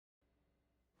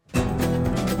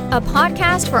a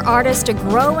podcast for artists to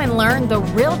grow and learn the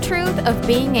real truth of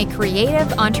being a creative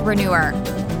entrepreneur.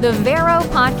 The Vero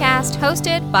podcast,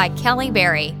 hosted by Kelly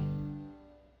Berry.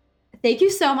 Thank you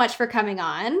so much for coming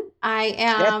on. I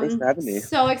thanks for having me.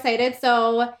 So excited.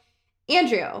 So,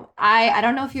 Andrew, I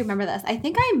don't know if you remember this. I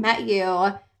think I met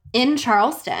you in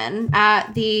Charleston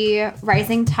at the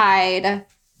Rising Tide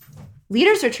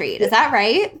Leaders Retreat. Is that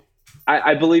right?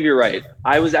 I believe you're right.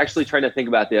 I was actually trying to think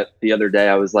about the other day.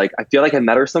 I was like, I feel like I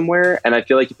met her somewhere. And I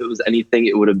feel like if it was anything,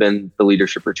 it would have been the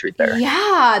leadership retreat there.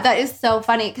 Yeah, that is so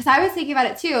funny. Because I was thinking about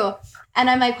it too. And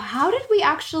I'm like, how did we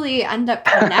actually end up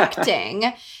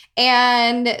connecting?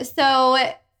 And so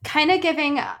kind of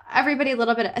giving everybody a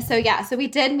little bit. So we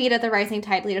did meet at the Rising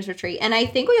Tide Leaders Retreat. And I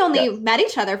think we only met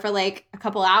each other for like a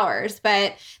couple hours.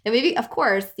 But then maybe, of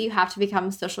course, you have to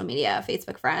become social media,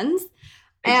 Facebook friends.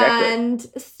 Exactly. And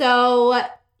so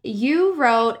you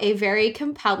wrote a very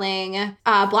compelling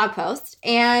blog post.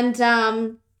 And,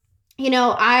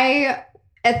 I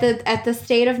at the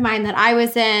state of mind that I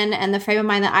was in and the frame of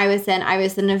mind that I was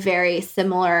in a very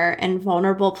similar and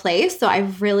vulnerable place. So I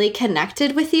really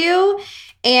connected with you.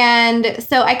 And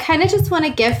so I kind of just want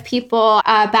to give people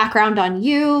a background on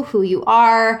you, who you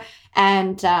are.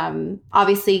 And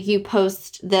obviously you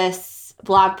post this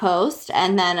blog post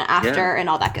and then after and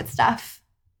all that good stuff.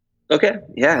 Okay.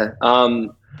 Yeah.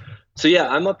 I'm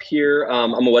up here.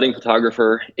 I'm a wedding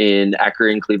photographer in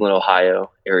Akron, Cleveland,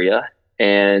 Ohio area.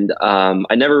 And I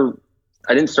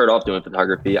didn't start off doing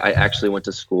photography. I actually went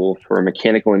to school for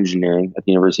mechanical engineering at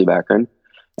the University of Akron.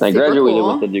 And I graduated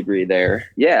with a degree there.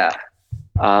 Yeah.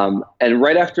 And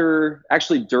right after,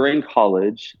 actually during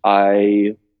college,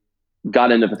 I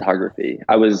got into photography.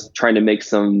 I was trying to make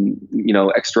some,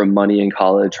 extra money in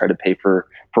college, try to pay for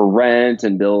rent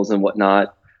and bills and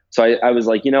whatnot. So I was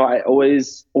like, I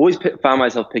always found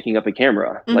myself picking up a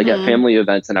camera, like at family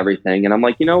events and everything. And I'm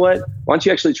like, you know what? Why don't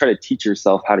you actually try to teach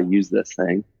yourself how to use this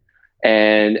thing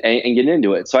and get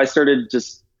into it? So I started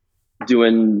just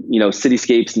doing,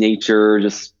 cityscapes, nature,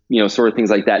 just, sort of things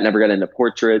like that. Never got into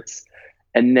portraits.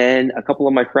 And then a couple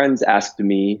of my friends asked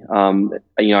me,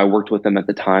 I worked with them at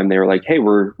the time. They were like, hey,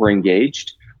 we're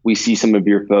engaged. We see some of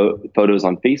your photos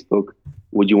on Facebook.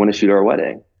 Would you want to shoot our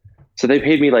wedding? So they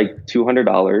paid me like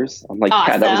 $200. I'm like,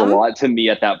 awesome. Yeah, that was a lot to me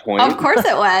at that point. Of course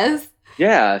it was.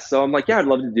 Yeah. So I'm like, yeah, I'd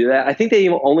love to do that. I think they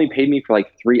only paid me for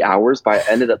like 3 hours, but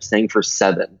I ended up staying for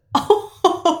 7. And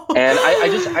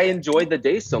I enjoyed the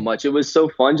day so much. It was so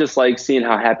fun just like seeing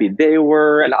how happy they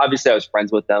were. And obviously I was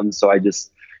friends with them. So I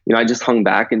just hung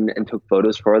back and took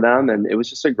photos for them. And it was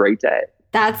just a great day.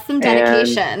 That's some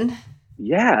dedication.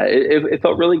 Yeah, it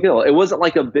felt really good. It wasn't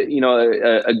like a bit,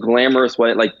 a glamorous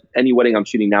wedding, like any wedding I'm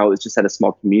shooting now. It was just at a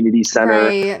small community center.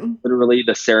 Right. Literally,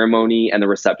 the ceremony and the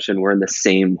reception were in the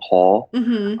same hall.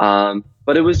 Mm-hmm.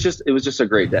 But it was just a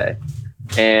great day,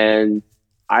 and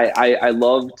I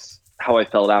loved how I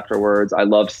felt afterwards. I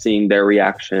loved seeing their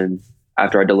reaction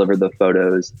after I delivered the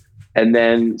photos, and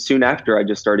then soon after, I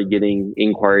just started getting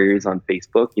inquiries on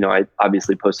Facebook. I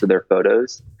obviously posted their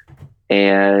photos.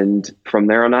 And from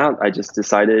there on out, I just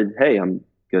decided, hey, I'm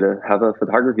going to have a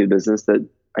photography business that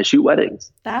I shoot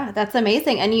weddings. That's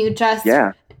amazing. And you just,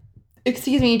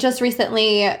 you just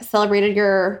recently celebrated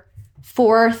your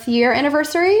 4th year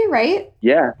anniversary, right?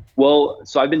 Yeah. Well,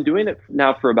 so I've been doing it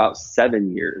now for about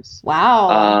 7 years.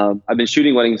 Wow. I've been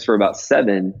shooting weddings for about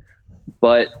 7.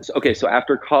 But so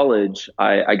after college,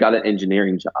 I got an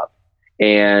engineering job.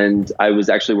 And I was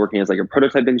actually working as like a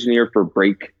prototype engineer for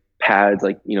brake pads,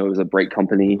 like, it was a brake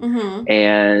company. Mm-hmm.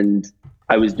 And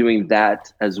I was doing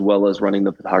that as well as running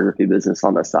the photography business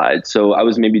on the side. So I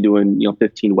was maybe doing,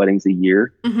 15 weddings a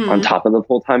year on top of the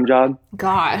full-time job.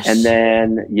 Gosh. And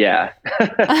then,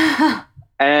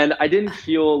 and I didn't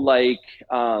feel like,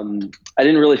 I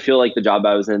didn't really feel like the job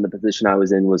I was in, the position I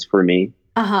was in was for me.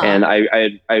 And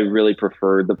I really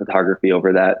preferred the photography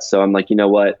over that. So I'm like, you know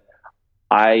what?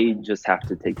 I just have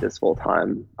to take this full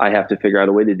time. I have to figure out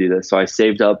a way to do this. So I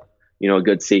saved up, a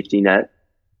good safety net.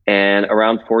 And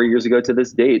around 4 years ago to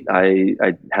this date, I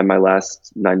had my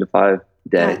last 9 to 5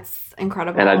 day. That's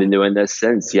incredible. And I've been doing this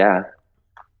since. Yeah.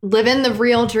 Living the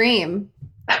real dream.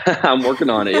 I'm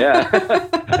working on it. Yeah.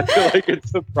 I feel like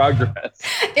it's a progress.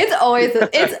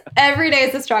 It's every day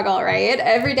is a struggle, right?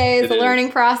 Every day is a learning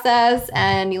process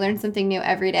and you learn something new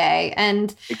every day.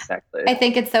 And exactly. I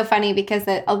think it's so funny because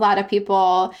a lot of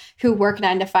people who work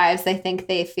 9 to 5s, I think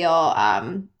they feel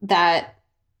that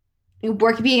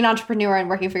being an entrepreneur and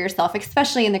working for yourself,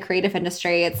 especially in the creative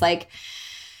industry, it's like,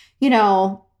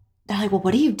 they're like, well,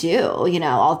 what do you do,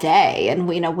 all day? And,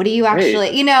 what do you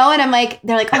actually, and I'm like,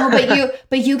 they're like, oh,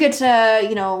 but you get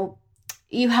to,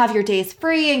 you have your days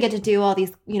free and get to do all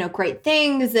these, great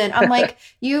things. And I'm like,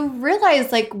 you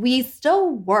realize like we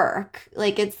still work.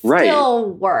 Like it's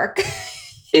still work.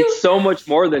 It's so much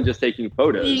more than just taking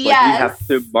photos. Yes. Like we have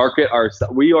to market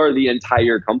ourselves. We are the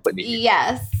entire company.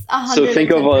 Yes. 110%. So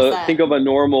think of a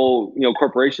normal,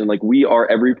 corporation. Like we are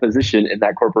every position in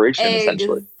that corporation,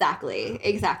 essentially.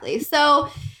 Exactly. So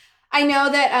I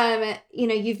know that,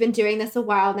 you've been doing this a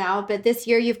while now, but this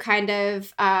year you've kind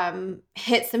of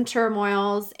hit some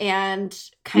turmoils and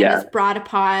kind of brought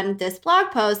upon this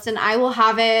blog post. And I will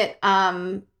have it,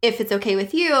 if it's okay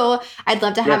with you, I'd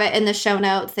love to have it in the show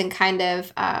notes and kind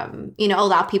of,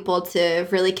 allow people to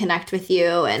really connect with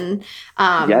you. And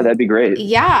that'd be great.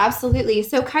 Yeah, absolutely.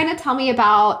 So kind of tell me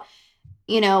about,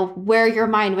 where your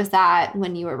mind was at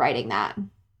when you were writing that.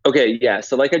 Okay. Yeah.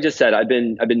 So like I just said, I've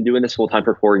been doing this full time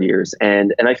for 4 years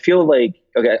and I feel like,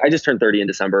 okay, I just turned 30 in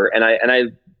December and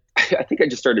I think I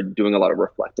just started doing a lot of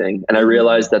reflecting and I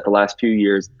realized that the last few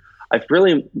years I've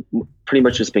really pretty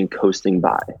much just been coasting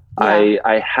by. Yeah.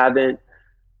 I haven't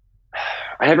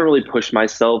really pushed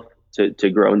myself to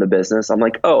grow in the business. I'm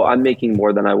like, oh, I'm making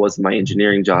more than I was in my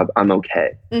engineering job. I'm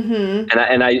okay. Mm-hmm.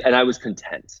 And I was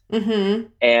content. Mm-hmm.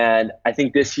 And I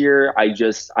think this year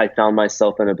I found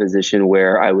myself in a position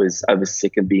where I was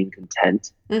sick of being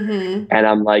content. Mm-hmm. And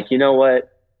I'm like, you know what?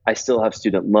 I still have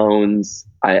student loans.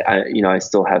 I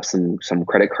still have some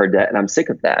credit card debt and I'm sick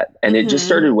of that. And it just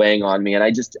started weighing on me. And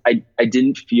I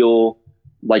didn't feel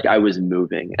like I was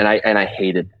moving and I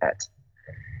hated that.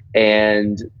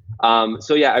 And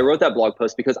so yeah, I wrote that blog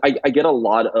post because I get a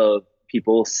lot of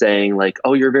people saying like,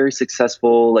 oh, you're very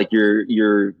successful, like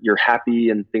you're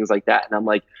happy and things like that. And I'm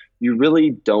like, you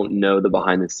really don't know the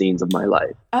behind the scenes of my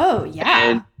life. Oh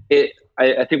yeah. And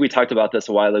I think we talked about this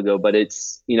a while ago, but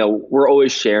it's, we're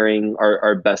always sharing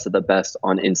our best of the best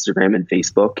on Instagram and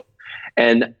Facebook.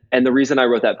 And the reason I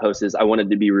wrote that post is I wanted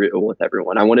to be real with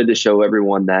everyone. I wanted to show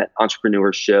everyone that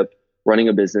entrepreneurship, running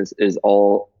a business isn't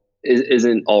all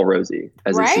rosy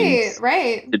as it seems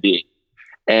to be.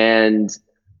 And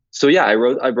so, yeah, I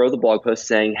wrote the blog post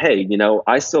saying, hey,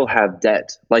 I still have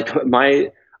debt. Like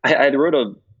I wrote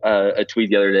a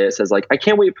tweet the other day. It says like, I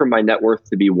can't wait for my net worth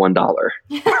to be $1.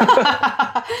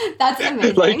 That's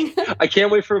amazing. Like, I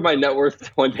can't wait for my net worth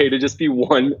one day to just be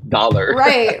 $1.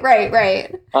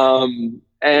 Right.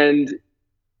 And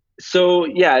so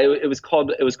yeah, it was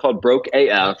called Broke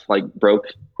AF, like broke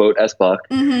quote as fuck.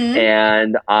 Mm-hmm.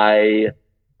 And I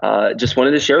just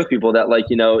wanted to share with people that like,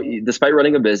 despite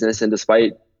running a business and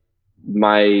despite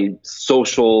my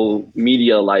social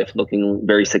media life looking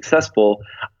very successful,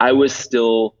 I was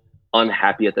still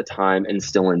unhappy at the time and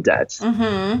still in debt.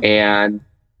 Mm-hmm.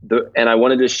 And I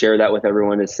wanted to share that with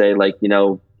everyone to say like,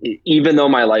 even though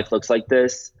my life looks like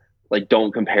this, like,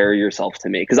 don't compare yourself to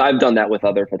me. Cause I've done that with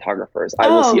other photographers. I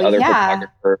will see other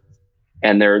photographers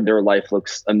and their life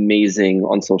looks amazing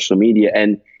on social media.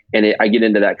 And I get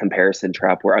into that comparison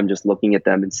trap where I'm just looking at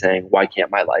them and saying, why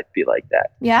can't my life be like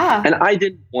that? Yeah. And I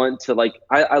didn't want to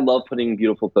I love putting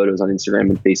beautiful photos on Instagram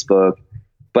and Facebook,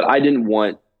 but I didn't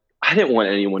want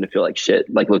anyone to feel like shit,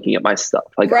 like looking at my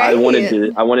stuff. Like I wanted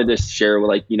to share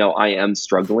like, I am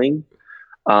struggling.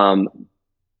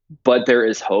 But there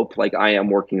is hope. Like I am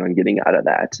working on getting out of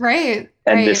that. Right.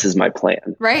 And this is my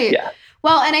plan. Right. Yeah.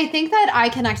 Well, and I think that I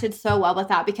connected so well with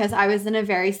that because I was in a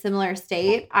very similar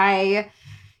state. I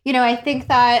think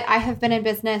that I have been in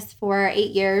business for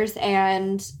 8 years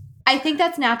and I think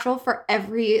that's natural for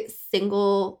every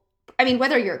single,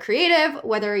 whether you're creative,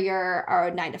 whether you're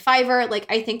a 9-to-5er, like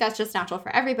I think that's just natural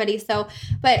for everybody. So,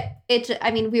 but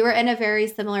we were in a very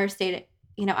similar state,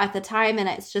 at the time. And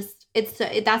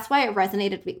that's why it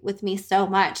resonated with me so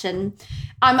much. And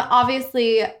I'm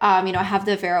obviously, I have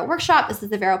the Vero workshop. This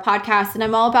is the Vero podcast, and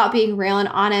I'm all about being real and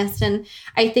honest. And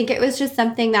I think it was just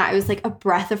something that was like a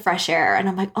breath of fresh air. And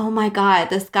I'm like, oh my God,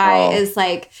 this guy is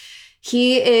like,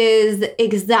 he is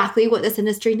exactly what this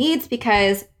industry needs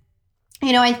because,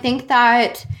 I think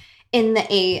that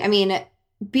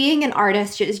being an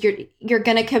artist is you're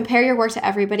going to compare your work to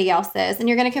everybody else's and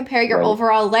you're going to compare your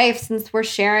overall life since we're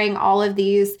sharing all of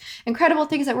these incredible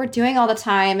things that we're doing all the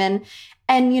time. And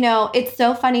it's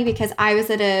so funny because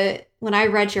when I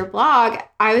read your blog,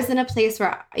 I was in a place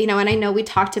where, and I know we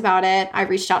talked about it. I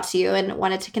reached out to you and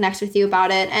wanted to connect with you about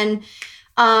it. And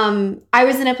I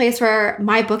was in a place where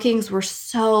my bookings were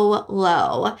so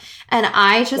low and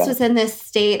I just was in this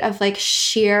state of like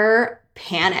sheer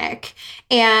panic.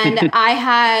 And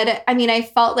I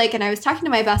felt like, and I was talking to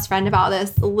my best friend about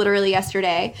this literally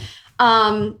yesterday.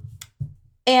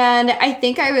 And I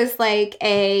think I was like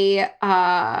a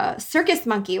circus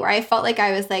monkey where I felt like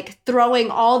I was like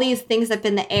throwing all these things up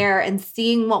in the air and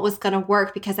seeing what was going to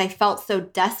work because I felt so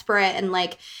desperate and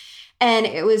like, and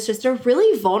it was just a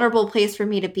really vulnerable place for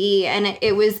me to be. And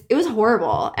it was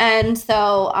horrible. And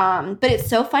so, but it's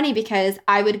so funny because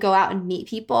I would go out and meet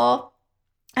people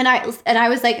and I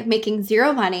was like making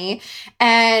zero money,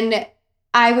 and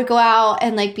I would go out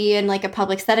and like be in like a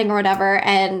public setting or whatever.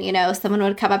 And, someone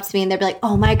would come up to me and they'd be like,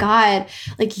 oh my God,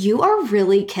 like you are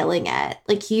really killing it.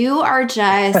 Like you are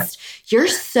just, you're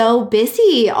so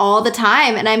busy all the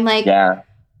time. And Yeah.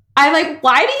 I'm like,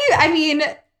 why do you, I mean,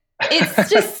 it's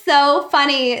just so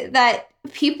funny that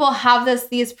people have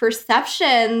these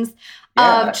perceptions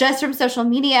of just from social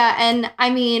media. And I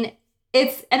mean,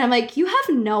 and I'm like, you have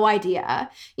no idea,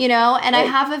 and I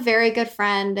have a very good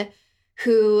friend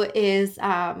who is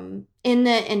in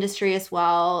the industry as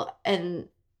well. And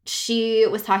she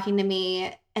was talking to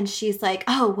me and she's like,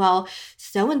 oh, well,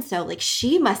 so-and-so, like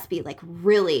she must be like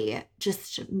really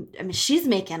just, I mean, she's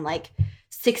making like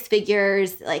 6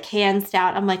 figures, like hands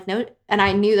down. I'm like, no. And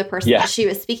I knew the person that she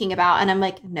was speaking about. And I'm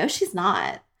like, no, she's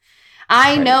not.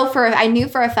 I knew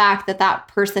for a fact that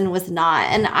person was not.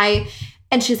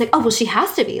 And she's like, oh, well, she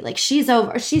has to be like, she's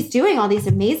doing all these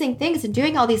amazing things and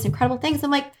doing all these incredible things.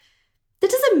 I'm like, that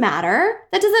doesn't matter.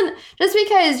 That doesn't, just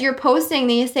because you're posting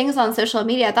these things on social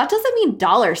media, that doesn't mean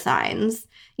dollar signs,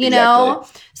 you know?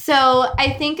 So I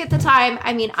think at the time,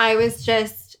 I mean, I was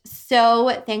just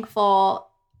so thankful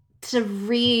to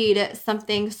read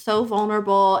something so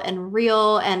vulnerable and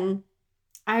real. And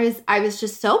I was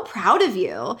just so proud of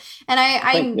you. And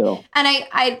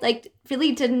I like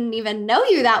really didn't even know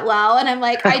you that well. And I'm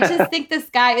like, I just think this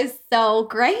guy is so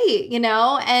great,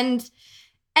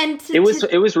 and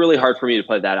it was really hard for me to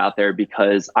put that out there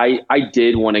because I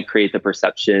did want to create the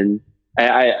perception.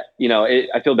 I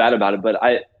feel bad about it, but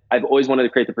I've always wanted to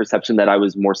create the perception that I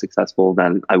was more successful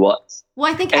than I was.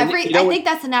 Well, I think I think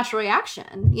that's a natural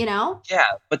reaction, Yeah,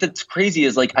 but that's crazy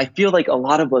is like I feel like a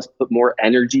lot of us put more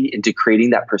energy into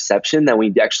creating that perception than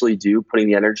we actually do putting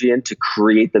the energy in to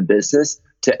create the business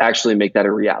to actually make that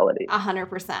a reality.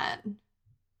 100%.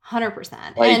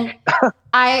 100%. And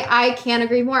I can't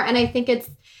agree more. And I think it's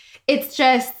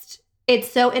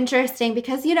so interesting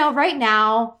because, right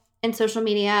now in social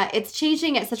media, it's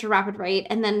changing at such a rapid rate.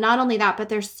 And then not only that, but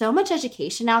there's so much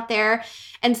education out there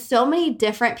and so many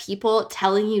different people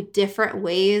telling you different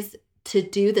ways to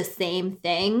do the same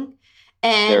thing.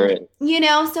 And,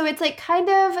 so it's like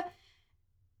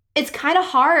it's kind of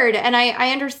hard. And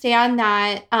I understand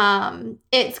that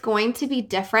it's going to be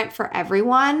different for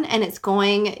everyone and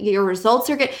your results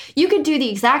are good. You could do the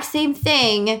exact same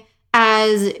thing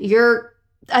as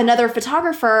another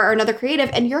photographer or another creative,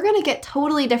 and you're going to get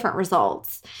totally different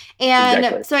results.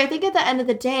 And so I think at the end of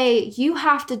the day, you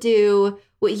have to do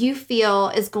what you feel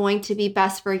is going to be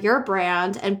best for your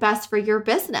brand and best for your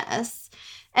business.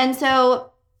 And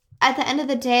so at the end of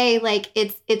the day, like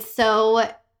it's so,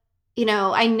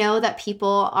 I know that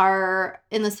people are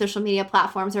in the social media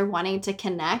platforms are wanting to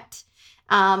connect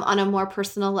on a more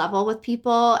personal level with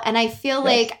people. And I feel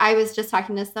like I was just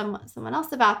talking to someone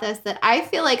else about this, that I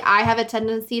feel like I have a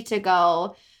tendency to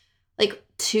go like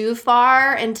too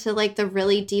far into like the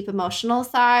really deep emotional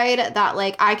side that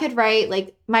like I could write,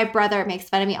 like my brother makes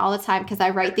fun of me all the time because I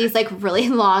write these like really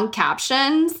long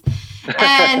captions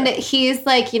and he's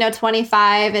like,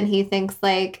 25 and he thinks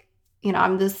like,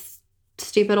 I'm this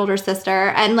stupid older sister.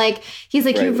 And like, he's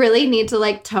like, you really need to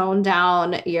like tone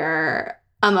down your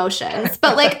emotions.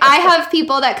 But like I have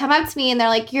people that come up to me and they're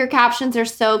like, your captions are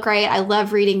so great, I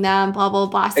love reading them, blah blah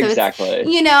blah. So exactly,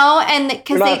 and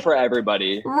because they're not for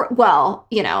everybody. Well,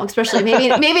 especially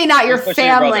maybe not your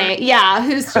family,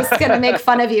 who's just gonna make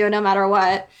fun of you no matter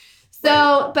what.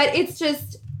 So but it's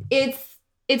just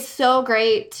it's so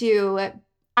great to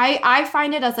I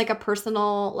find it as like a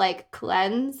personal like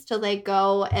cleanse to like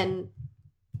go and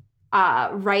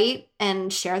write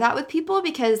and share that with people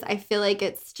because I feel like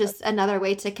it's just another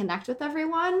way to connect with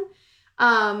everyone.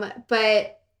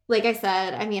 But like I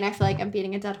said, I mean, I feel like I'm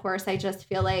beating a dead horse. I just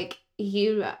feel like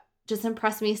you just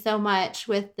impressed me so much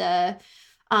with the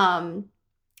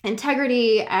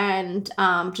integrity and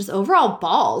just overall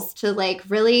balls to like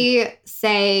really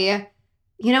say,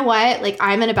 you know what, like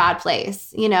I'm in a bad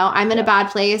place, I'm in a bad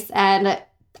place and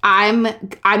I'm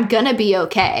gonna be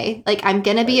okay. Like I'm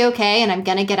gonna be okay and I'm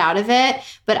gonna get out of it,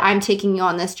 but I'm taking you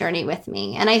on this journey with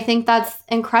me. And I think that's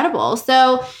incredible.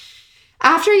 So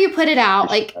after you put it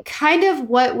out, like kind of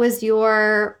what was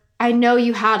I know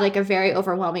you had like a very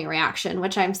overwhelming reaction,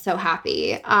 which I'm so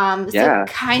happy. So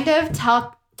kind of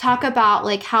talk talk about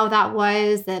like how that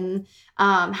was and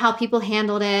how people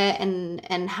handled it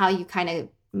and how you kind of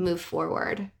move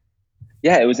forward.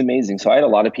 Yeah, it was amazing. So I had a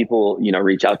lot of people,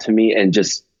 reach out to me and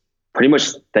just pretty much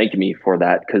thank me for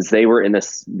that because they were in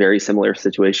this very similar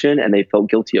situation and they felt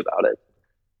guilty about it.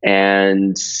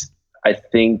 And I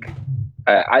think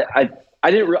I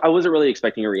wasn't really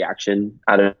expecting a reaction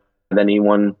out of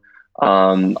anyone.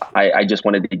 I just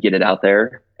wanted to get it out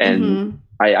there, and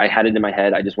I had it in my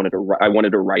head. I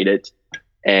wanted to write it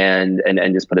and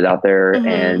just put it out there.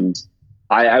 And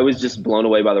I was just blown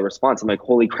away by the response. I'm like,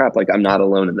 holy crap! Like I'm not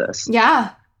alone in this.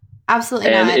 Yeah, absolutely.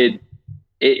 And not.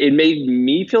 it made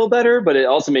me feel better, but it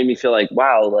also made me feel like,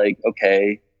 wow, like,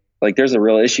 okay, like there's a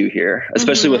real issue here,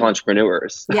 especially with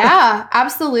entrepreneurs. Yeah,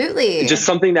 absolutely. Just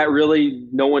something that really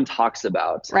no one talks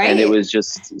about. Right. And it was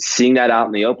just seeing that out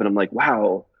in the open. I'm like,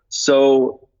 wow.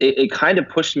 So it kind of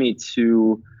pushed me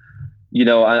to,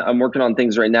 I'm working on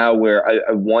things right now where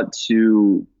I want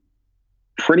to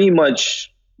pretty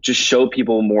much just show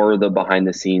people more of the behind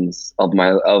the scenes of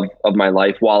my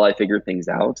life while I figure things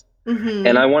out.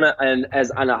 And I want to, and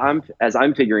as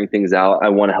I'm figuring things out, I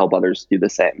want to help others do the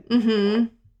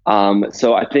same.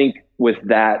 So I think with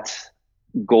that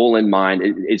goal in mind,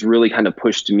 it's really kind of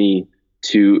pushed me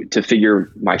to figure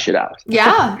my shit out.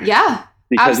 Yeah. Yeah.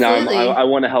 Because absolutely. now I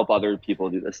want to help other people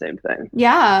do the same thing.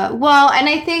 Yeah. Well, and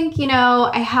I think,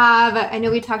 I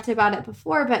know we talked about it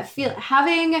before, but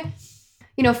feeling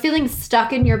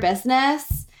stuck in your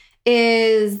business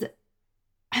is,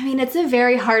 it's a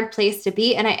very hard place to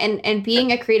be. And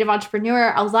being a creative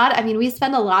entrepreneur, we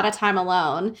spend a lot of time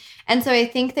alone. And so I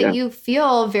think that you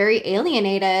feel very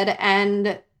alienated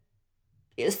and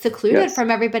secluded from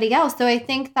everybody else. So I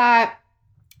think that,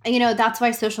 that's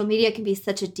why social media can be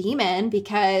such a demon,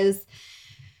 because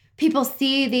people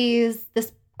see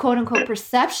this quote unquote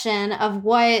perception of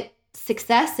what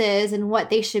success is and what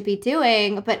they should be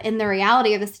doing. But in the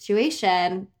reality of the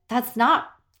situation, that's not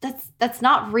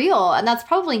real. And that's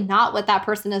probably not what that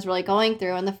person is really going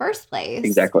through in the first place.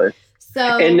 Exactly. So,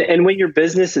 and when your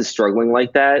business is struggling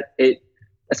like that,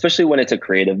 especially when it's a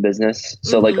creative business.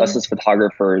 So like us as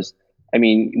photographers,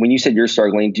 when you said you're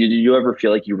struggling, did you ever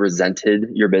feel like you resented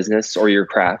your business or your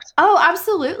craft? Oh,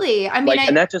 absolutely. And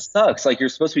that just sucks. Like you're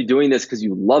supposed to be doing this because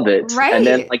you love it. Right. And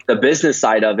then like the business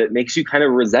side of it makes you kind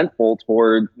of resentful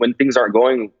toward when things aren't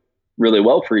going really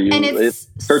well for you. And it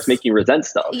starts making you resent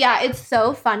stuff. Yeah. It's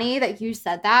so funny that you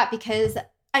said that because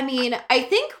I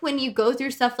think when you go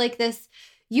through stuff like this,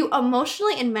 you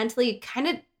emotionally and mentally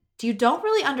you don't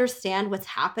really understand what's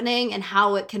happening and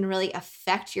how it can really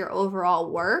affect your overall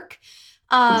work.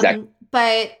 Exactly.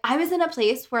 But I was in a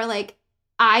place where like,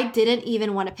 I didn't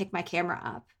even want to pick my camera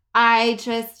up. I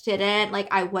just didn't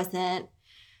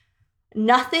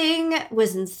nothing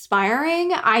was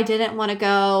inspiring. I didn't want to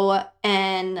go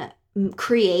and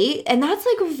create. And that's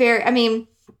like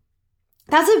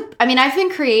I've been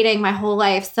creating my whole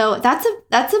life. So that's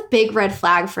a big red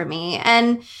flag for me.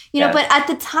 And, but at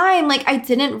the time, like I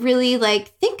didn't really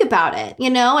think about it,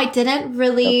 I didn't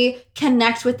really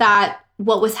connect with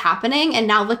what was happening. And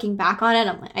now looking back on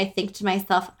it, I think to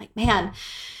myself, I'm like, man,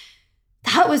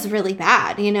 that was really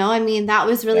bad. That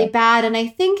was really bad. And I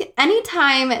think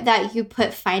anytime that you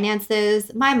put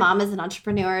finances, my mom is an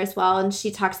entrepreneur as well. And she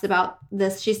talks about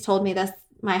this. She's told me this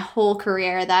my whole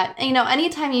career that,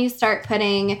 anytime you start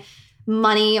putting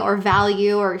money or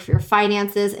value or if your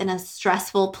finances in a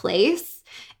stressful place,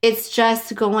 it's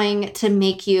just going to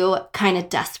make you kind of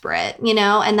desperate,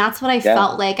 and that's what I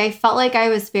felt like. I felt like I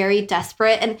was very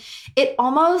desperate and it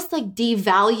almost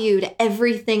devalued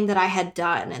everything that I had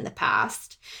done in the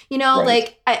past,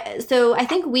 right. So I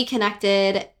think we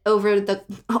connected over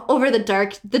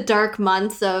the dark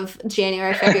months of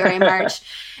January, February, March.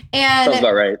 And sounds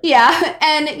about right. Yeah.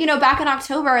 And, back in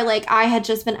October, I had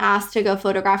just been asked to go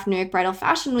photograph New York Bridal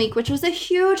Fashion Week, which was a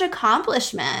huge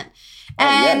accomplishment.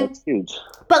 And that's huge.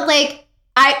 But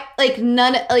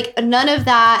none of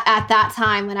that at that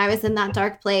time when I was in that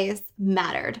dark place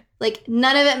mattered.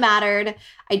 None of it mattered.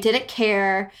 I didn't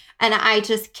care. And I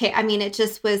just it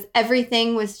just was,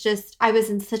 everything was just, I was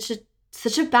in such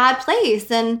a bad place.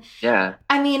 And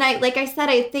like I said,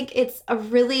 I think it's a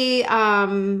really,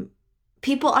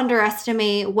 people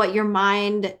underestimate what your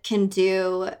mind can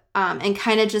do, and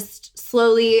kind of just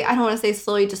slowly, I don't want to say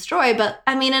slowly destroy, but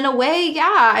in a way,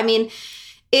 yeah.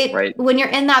 When you're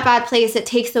in that bad place, it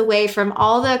takes away from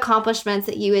all the accomplishments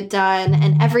that you had done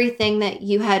and everything that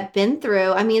you had been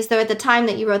through. So at the time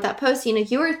that you wrote that post,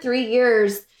 you were 3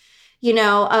 years,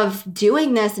 of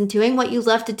doing this and doing what you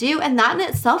love to do. And that in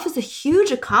itself is a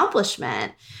huge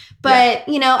accomplishment. But,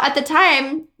 at the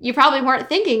time, you probably weren't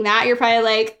thinking that. You're probably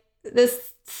like,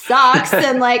 this sucks.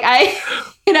 And like,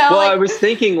 Well, like, I was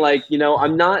thinking like,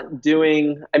 I'm not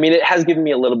doing, I mean, it has given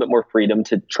me a little bit more freedom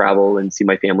to travel and see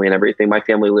my family and everything. My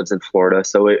family lives in Florida,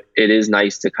 so it is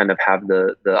nice to kind of have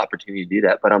the opportunity to do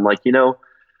that. But I'm like,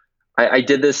 I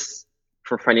did this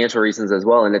for financial reasons as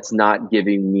well, and it's not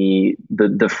giving me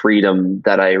the freedom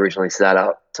that I originally set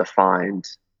out to find.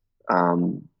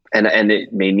 And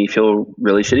it made me feel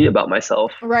really shitty about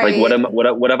myself. right. Like,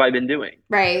 what have I been doing?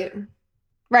 Right.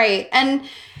 Right. And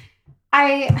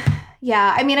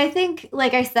yeah, I mean, I think,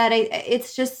 like I said,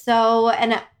 it's just so,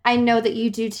 and I know that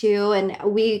you do too. And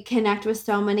we connect with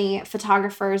so many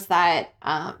photographers that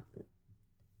have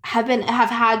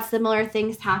had similar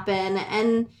things happen.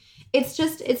 And it's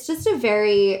a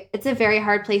very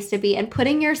hard place to be. And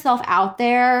putting yourself out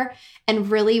there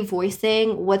and really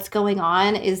voicing what's going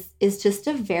on is just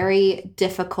a very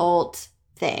difficult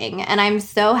thing. And I'm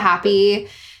so happy,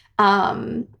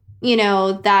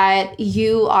 that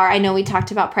you are, I know we talked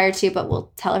about prior to, but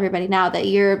we'll tell everybody now that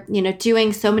you're,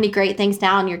 doing so many great things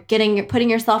now, and you're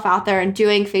putting yourself out there and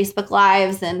doing Facebook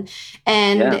Lives.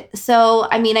 So,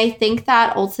 I mean, I think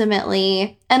that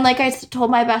ultimately, and like I told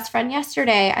my best friend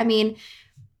yesterday, I mean,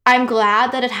 I'm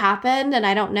glad that it happened. And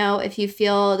I don't know if you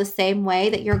feel the same way,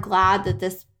 that you're glad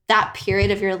that that period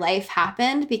of your life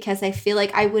happened, because I feel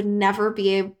like I would never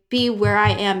be where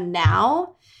I am now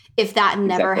if that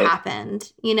never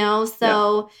happened,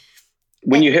 so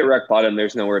when you hit rock bottom,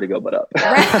 there's nowhere to go but up.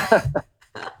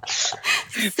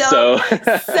 so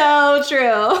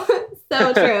true.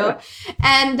 So true.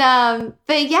 And,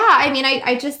 but yeah, I mean,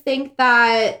 I just think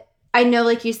that, I know,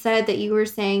 like you said, that you were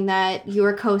saying that you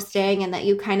were coasting and that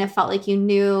you kind of felt like you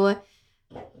knew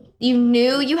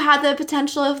you had the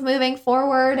potential of moving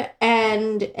forward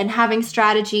and having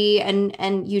strategy,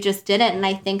 and you just didn't. And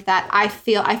I think that I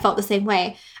felt the same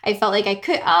way. I felt like I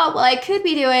could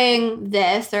be doing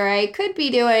this, or I could be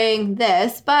doing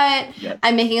this, but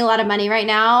I'm making a lot of money right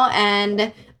now,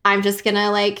 and I'm just going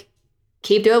to like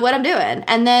keep doing what I'm doing.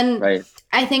 And then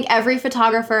I think every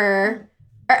photographer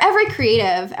or every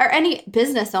creative or any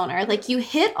business owner, like, you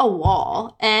hit a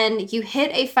wall, and you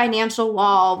hit a financial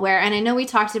wall where, and I know we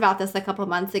talked about this a couple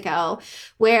months ago,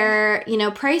 where,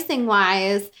 pricing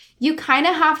wise, you kind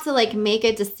of have to like make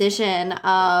a decision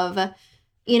of,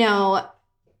 either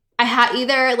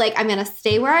like, I'm going to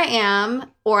stay where I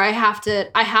am, or I have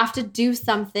to do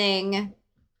something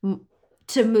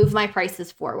to move my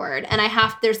prices forward. And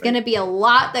there's going to be a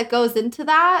lot that goes into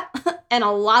that and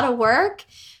a lot of work.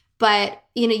 But,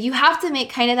 you have to make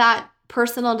kind of that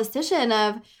personal decision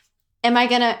of, am I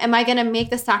going to make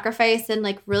the sacrifice and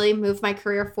like really move my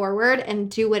career forward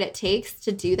and do what it takes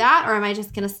to do that? Or am I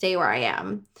just going to stay where I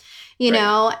am,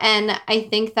 know? And I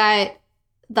think that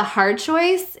the hard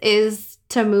choice is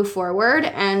to move forward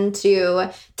and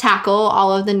to tackle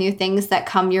all of the new things that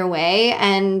come your way.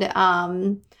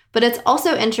 And, but it's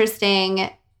also interesting,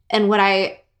 and what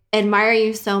I admire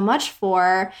you so much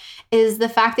for is the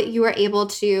fact that you were able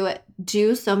to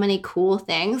do so many cool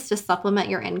things to supplement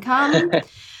your income.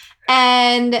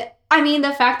 And I mean,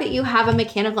 the fact that you have a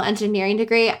mechanical engineering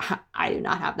degree, I do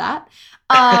not have that.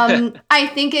 I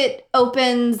think it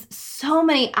opens so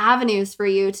many avenues for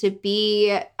you to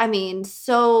be,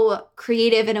 so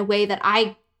creative in a way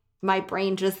that my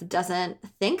brain just doesn't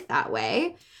think that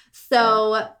way.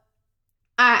 So,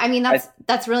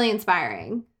 that's really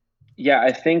inspiring. Yeah,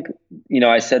 I think,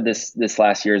 I said this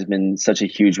last year has been such a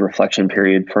huge reflection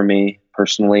period for me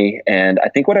personally. And I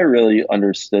think what I really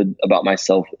understood about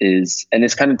myself is, and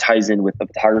this kind of ties in with the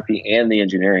photography and the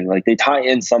engineering, like they tie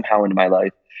in somehow into my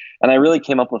life. And I really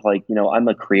came up with like, I'm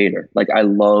a creator. Like, I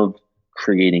love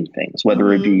creating things,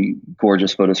 whether it be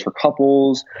gorgeous photos for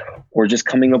couples or just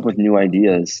coming up with new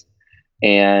ideas.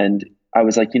 And I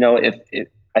was like, if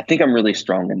I think I'm really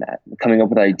strong in that, coming up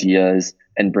with ideas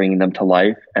and bringing them to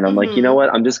life. And I'm like, you know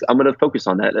what? I'm going to focus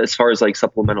on that as far as like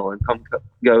supplemental income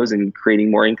goes and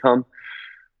creating more income.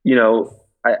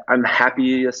 I'm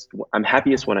happiest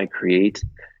when I create,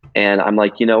 and I'm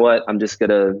like, you know what? I'm just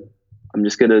gonna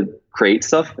create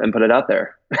stuff and put it out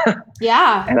there.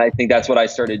 Yeah. And I think that's what I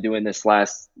started doing these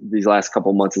last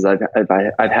couple months is I've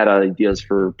had ideas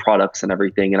for products and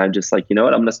everything. And I'm just like, you know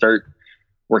what? I'm going to start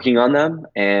working on them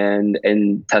and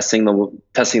testing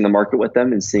the market with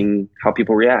them and seeing how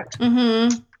people react.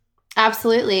 Mm-hmm.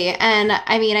 Absolutely. And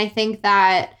I think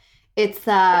that it's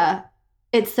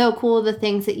so cool, the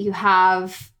things that you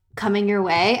have coming your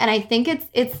way. And I think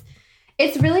it's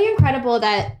really incredible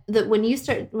that when you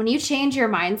change your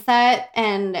mindset,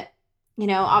 and,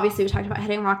 obviously we talked about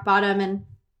hitting rock bottom, and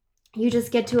you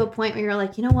just get to a point where you're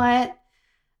like, you know what?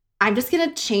 I'm just going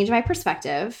to change my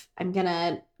perspective. I'm going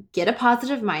to get a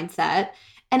positive mindset,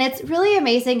 And it's really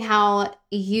amazing how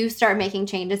you start making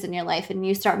changes in your life and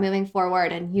you start moving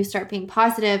forward and you start being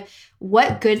positive,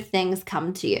 what good things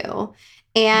come to you.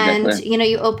 And,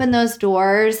 Definitely. you open those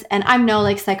doors, and I'm no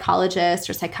like psychologist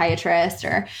or psychiatrist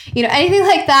or, anything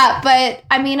like that. But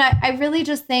I mean, I really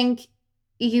just think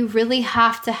you really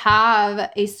have to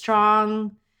have a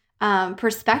strong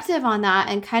perspective on that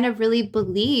and kind of really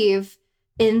believe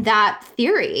in that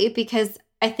theory, because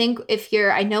I think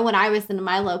I know when I was in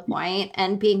my low point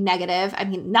and being negative, I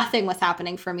mean, nothing was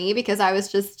happening for me because I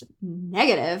was just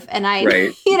negative. And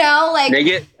Right. like,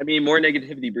 more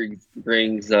negativity breeds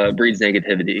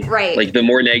negativity. Right. Like the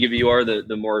more negative you are,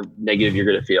 the more negative you're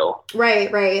going to feel.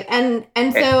 Right. And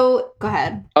so go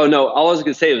ahead. Oh no, all I was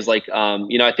going to say was like,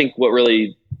 I think what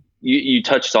really, you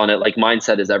touched on it, like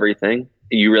mindset is everything.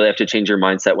 You really have to change your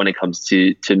mindset when it comes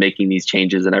to making these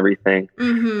changes and everything.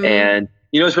 Mm-hmm. And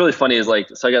what's really funny is like,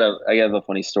 so I have a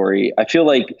funny story. I feel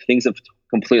like things have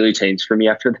completely changed for me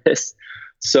after this.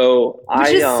 So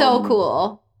which is so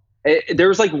cool. There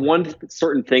was like one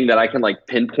certain thing that I can like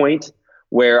pinpoint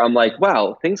where I'm like,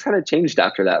 wow, things kind of changed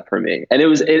after that for me. And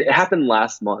it happened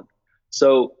last month.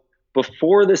 So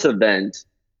before this event,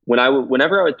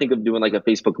 whenever I would think of doing like a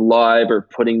Facebook Live or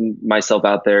putting myself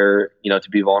out there, to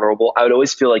be vulnerable, I would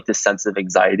always feel like this sense of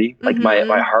anxiety, like Mm-hmm.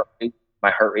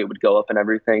 my heart rate would go up and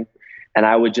everything. And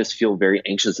I would just feel very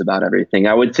anxious about everything.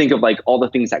 I would think of like all the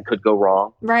things that could go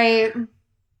wrong. Right.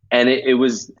 And it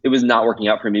was not working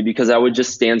out for me because I would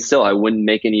just stand still. I wouldn't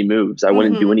make any moves. I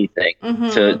wouldn't do anything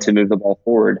to move the ball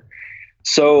forward.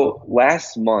 So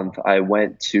last month I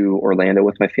went to Orlando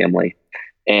with my family,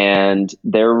 and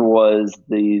there was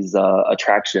these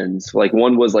attractions. Like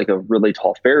one was like a really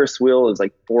tall Ferris wheel. It was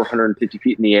like 450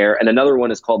 feet in the air. And another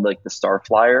one is called like the Star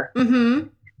Flyer. Mm-hmm.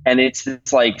 And it's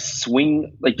this like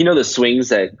swing, like, the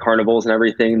swings at carnivals and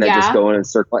everything that just go in a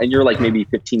circle, and you're like maybe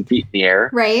 15 feet in the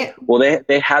air. Right. Well,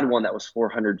 they had one that was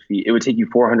 400 feet. It would take you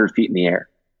 400 feet in the air.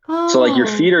 Oh. So like your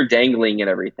feet are dangling and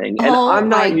everything. And I'm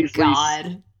not usually.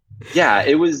 God. Yeah,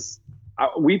 it was.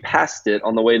 We passed it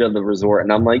on the way to the resort,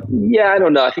 and I'm like, yeah, I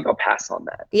don't know. I think I'll pass on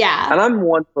that. Yeah. And I'm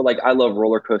one for like, I love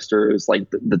roller coasters. Like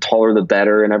the taller the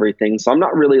better and everything. So I'm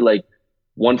not really like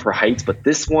one for heights, but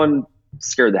this one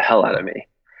scared the hell out of me.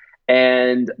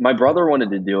 And my brother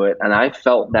wanted to do it, and I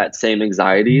felt that same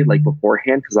anxiety like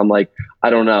beforehand because I'm like, I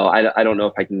don't know. I don't know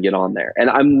if I can get on there. And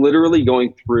I'm literally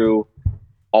going through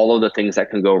all of the things that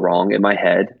can go wrong in my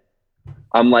head.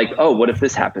 I'm like, oh, what if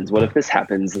this happens? What if this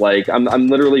happens? Like I'm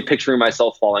literally picturing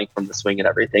myself falling from the swing and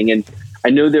everything. And I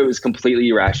know that it was completely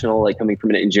irrational, like coming from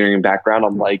an engineering background.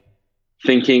 I'm like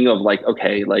thinking of like,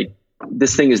 okay, like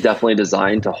this thing is definitely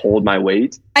designed to hold my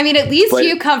weight. I mean, at least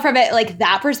you come from it like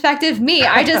that perspective. Me,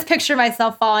 I just picture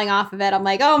myself falling off of it. I'm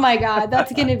like, oh my God,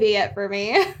 that's going to be it for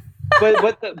me.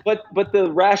 but the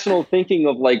rational thinking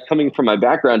of like coming from my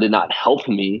background did not help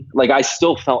me. Like I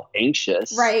still felt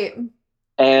anxious. Right.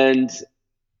 And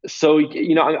so,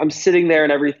 I'm sitting there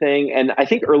and everything. And I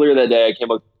think earlier that day I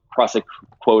came across a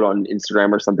quote on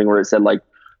Instagram or something where it said like,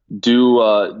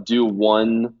 do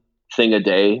one thing a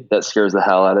day that scares the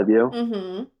hell out of you.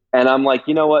 Mm-hmm. And I'm like,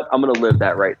 you know what? I'm going to live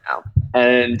that right now.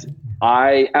 And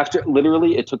after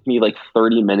literally, it took me like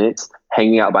 30 minutes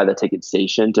hanging out by the ticket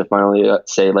station to finally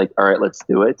say like, all right, let's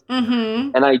do it.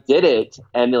 Mm-hmm. And I did it.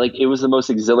 And like, it was the most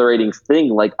exhilarating thing.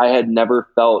 Like I had never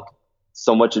felt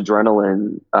so much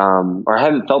adrenaline, or I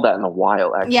haven't felt that in a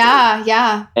while, actually. Yeah.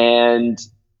 Yeah. And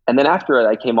then after it,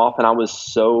 I came off and I was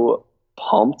so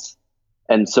pumped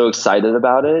and so excited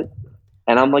about it.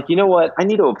 And I'm like, you know what? I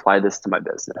need to apply this to my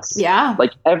business. Yeah.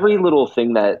 Like every little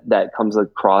thing that comes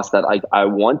across that I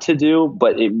want to do,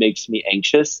 but it makes me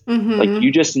anxious. Mm-hmm. Like you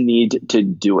just need to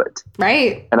do it.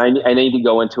 Right. And I need to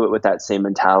go into it with that same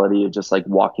mentality of just like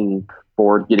walking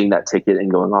forward, getting that ticket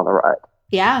and going on the ride.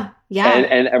 Yeah. Yeah.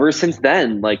 And ever since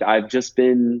then, like I've just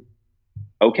been,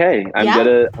 okay,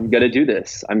 I'm gonna do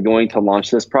this. I'm going to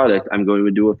launch this product. I'm going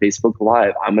to do a Facebook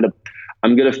Live. I'm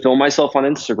going to film myself on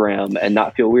Instagram and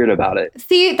not feel weird about it.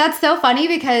 See, that's so funny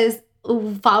because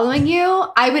following you,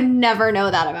 I would never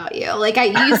know that about you. Like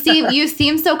you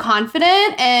seem so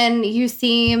confident and you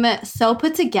seem so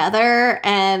put together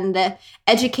and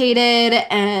educated.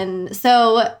 And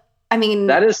so, I mean,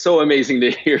 that is so amazing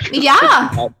to hear. Yeah. I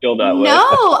did not feel that way.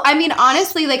 No, I mean,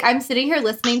 honestly, like I'm sitting here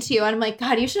listening to you and I'm like,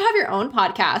 God, you should have your own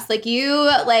podcast.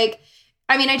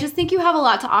 I just think you have a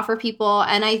lot to offer people.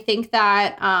 And I think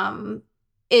that,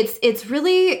 it's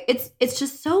really it's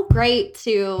just so great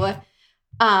to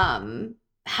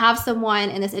have someone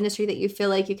in this industry that you feel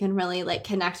like you can really like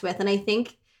connect with. And I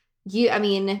think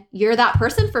you're that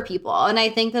person for people. And I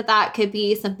think that could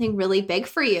be something really big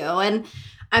for you. And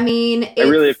I mean, I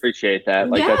really it's, appreciate that.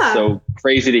 Like, that's yeah, so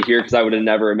crazy to hear because I would have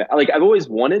never, like, I've always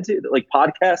wanted to, like,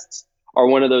 podcasts are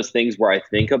one of those things where I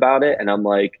think about it and I'm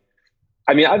like,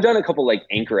 I mean, I've done a couple like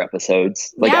anchor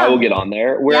episodes. Like, I will yeah, get on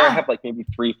there where I yeah, have like maybe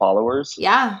 3 followers,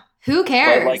 yeah. Who but like,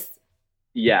 cares?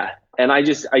 yeah. And I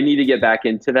need to get back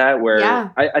into that where Yeah,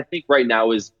 I think right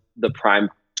now is the prime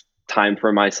time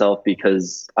for myself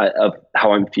because of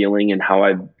how I'm feeling and how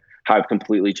I've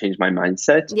completely changed my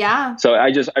mindset. yeah, So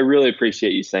I really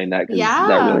appreciate you saying that because that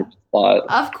really yeah. means a lot.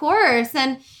 Of course.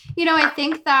 And, I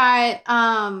think that,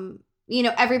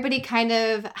 everybody kind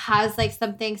of has like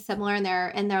something similar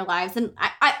in their lives. And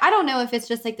I don't know if it's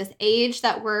just like this age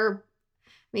that you're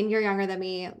younger than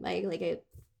me, like a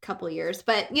couple years,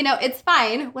 but it's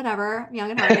fine. Whatever. I'm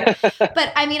young and hearted.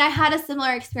 But I mean, I had a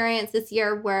similar experience this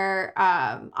year where,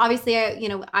 obviously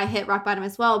I hit rock bottom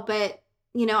as well, but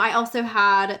I also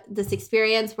had this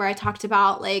experience where I talked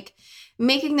about like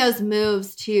making those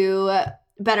moves to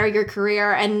better your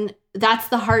career. And that's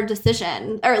the hard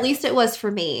decision, or at least it was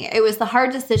for me. It was the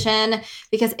hard decision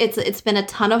because it's been a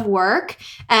ton of work.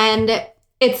 And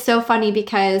it's so funny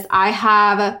because I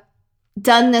have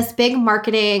done this big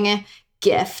marketing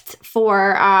gift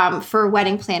for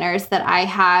wedding planners that I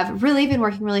have really been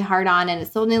working really hard on, and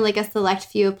it's only like a select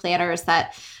few planners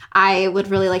that I would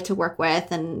really like to work with,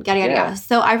 and yada yada yada.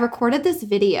 So I recorded this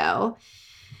video,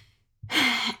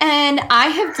 and I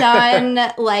have done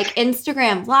like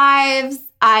Instagram lives.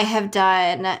 I have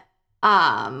done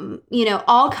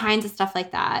all kinds of stuff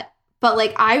like that. But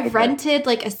like I rented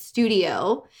like a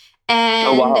studio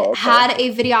and had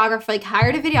a videographer, like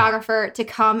hired a videographer to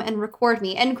come and record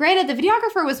me. And granted, the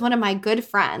videographer was one of my good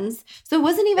friends. So it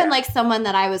wasn't even like someone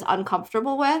that I was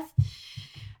uncomfortable with.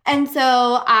 And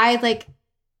so I like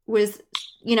was,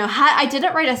 I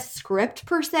didn't write a script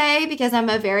per se because I'm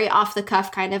a very off the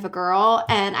cuff kind of a girl.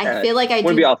 And I feel like I want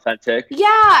to be authentic. Yeah,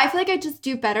 I feel like I just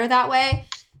do better that way.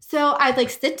 So I'd like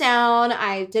sit down,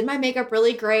 I did my makeup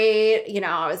really great,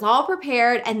 I was all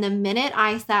prepared. And the minute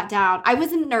I sat down, I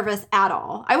wasn't nervous at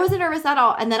all. I wasn't nervous at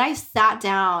all. And then I sat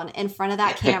down in front of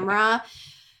that camera.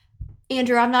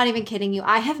 Andrew, I'm not even kidding you.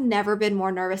 I have never been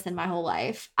more nervous in my whole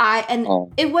life.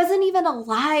 It wasn't even a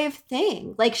live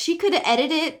thing. Like she could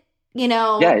edit it,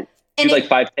 Yeah, do like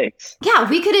 5 takes. Yeah,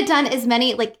 we could have done as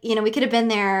many, like, we could have been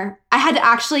there. I had to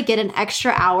actually get an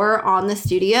extra hour on the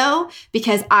studio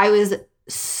because I was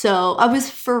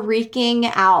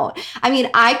freaking out. I mean,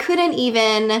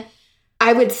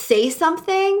 I would say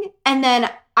something and then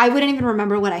I wouldn't even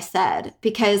remember what I said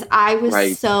because I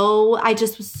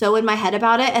just was so in my head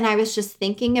about it. And I was just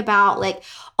thinking about like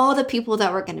all the people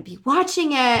that were going to be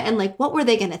watching it and like, what were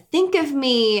they going to think of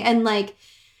me? And like,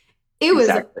 it was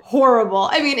horrible.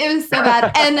 I mean, it was so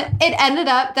bad. And it ended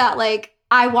up that like,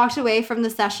 I walked away from the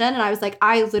session and I was like,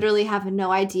 I literally have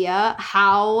no idea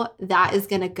how that is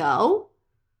going to go.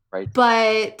 Right.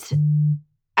 But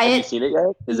have you seen it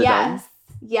yet? Is it done?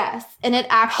 Yes. And it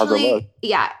actually,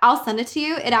 I'll send it to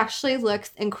you. It actually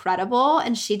looks incredible.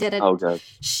 And she did it. Oh, good.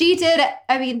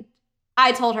 I mean,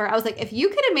 I told her, I was like, if you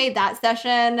could have made that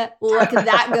session look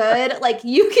that good, like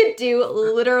you could do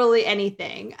literally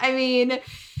anything. I mean,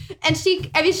 and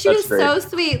she was great. So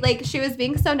sweet. Like she was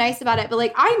being so nice about it. But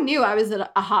like, I knew I was a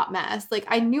hot mess. Like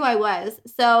I knew I was.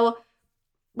 So,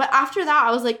 but after that,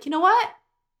 I was like, you know what?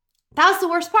 That was the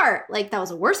worst part. Like that was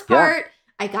the worst part. Yeah.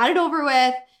 I got it over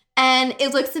with and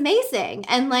it looks amazing.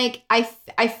 And like, I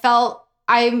felt,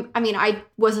 I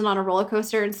wasn't on a roller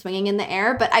coaster and swinging in the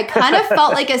air, but I kind of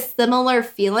felt like a similar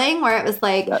feeling where it was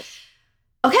like, okay,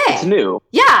 it's new.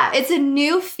 Yeah. It's a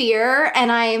new fear. And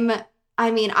I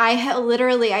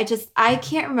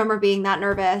can't remember being that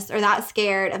nervous or that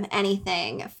scared of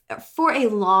anything for a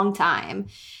long time.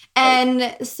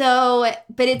 And so,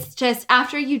 but it's just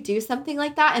after you do something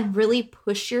like that and really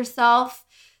push yourself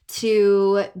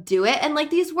to do it. And like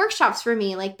these workshops for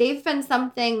me, like they've been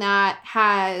something that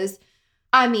has,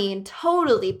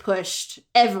 totally pushed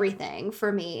everything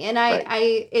for me. And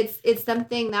it's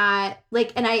something that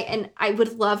like, and I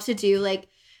would love to do like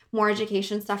more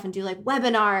education stuff and do like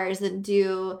webinars and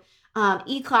do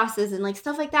e-classes and like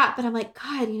stuff like that. But I'm like,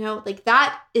 God, like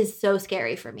that is so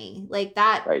scary for me. Like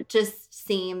that just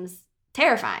seems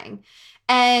terrifying.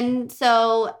 And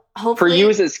so hopefully for you,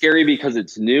 is it scary because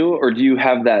it's new, or do you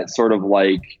have that sort of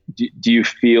like, do you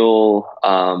feel,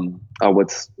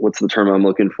 what's the term I'm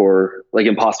looking for? Like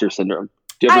imposter syndrome.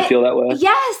 Do you ever feel that way?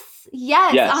 Yes,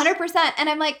 100%. And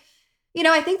I'm like,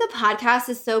 I think the podcast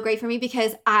is so great for me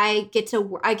because I get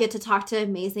to talk to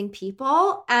amazing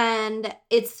people and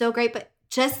it's so great, but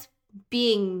just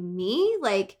being me,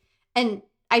 like, and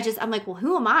I'm like, well,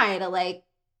 who am I to like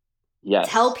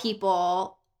tell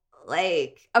people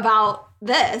like about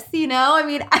this, you know? I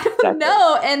mean, I don't Exactly.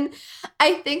 know. And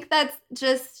I think that's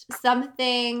just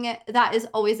something that is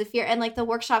always a fear. And like the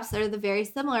workshops are the very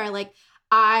similar. Like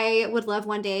I would love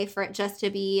one day for it just to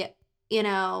be, you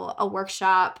know, a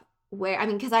workshop where, I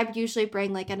mean, because I usually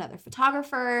bring like another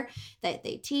photographer that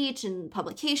they teach and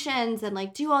publications and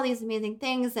like do all these amazing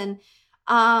things. And,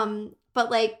 but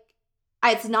like,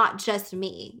 it's not just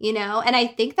me, you know? And I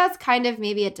think that's kind of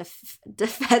maybe a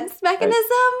defense mechanism.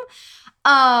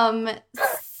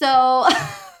 So,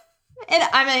 and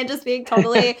I mean, just being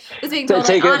totally honest.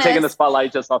 Taking the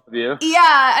spotlight just off of you.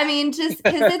 Yeah. I mean, just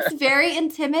because it's very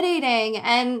intimidating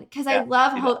and because I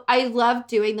love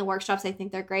doing the workshops. I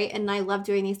think they're great. And I love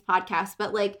doing these podcasts,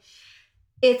 but like,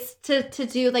 it's to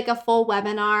do like a full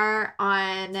webinar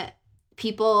on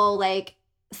people like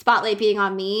spotlight being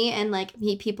on me and like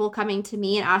people coming to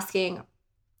me and asking,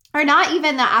 or not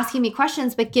even that asking me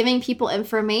questions, but giving people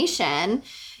information.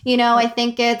 You know, I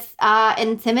think it's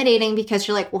intimidating because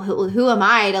you're like, well, who am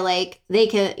I to like, they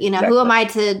could, you know, who am I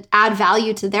to add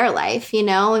value to their life? You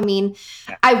know, I mean,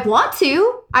 I want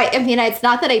to, I mean, it's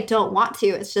not that I don't want to,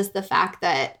 it's just the fact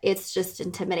that it's just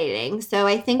intimidating. So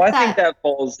I think I think that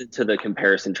falls into the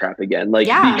comparison trap again. Like,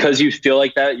 because you feel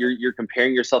like that, you're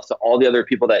comparing yourself to all the other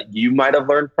people that you might have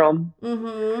learned from.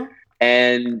 Mm-hmm.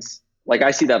 And like,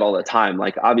 I see that all the time.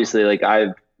 Like, obviously, like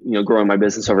I've, you know, growing my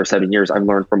business over 7 years, I've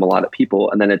learned from a lot of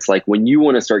people. And then it's like, when you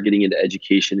want to start getting into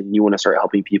education and you want to start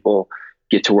helping people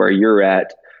get to where you're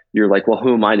at, you're like, well,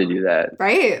 who am I to do that?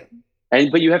 Right.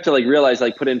 But you have to like realize,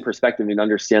 like put in perspective and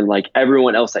understand like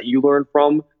everyone else that you learn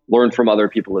from other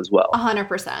people as well.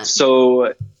 100%.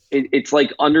 So it's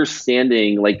like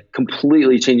understanding, like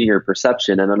completely changing your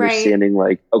perception and understanding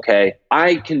like, okay,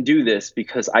 I can do this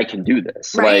because I can do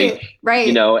this. Right.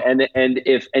 You know, and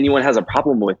if anyone has a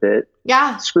problem with it,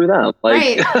 screw them.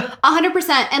 Like,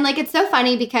 100%. And like, it's so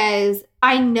funny because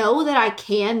I know that I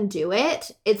can do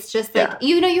it. It's just like,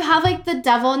 you know, you have like the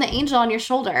devil and the angel on your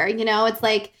shoulder, you know, it's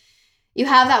like, you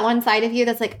have that one side of you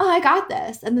that's like, oh, I got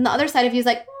this. And then the other side of you is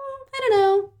like, I don't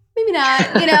know, maybe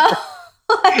not, you know?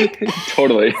 Like,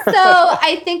 totally. So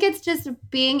I think it's just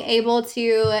being able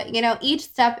to, you know, each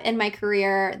step in my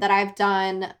career that I've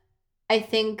done, I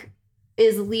think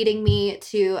is leading me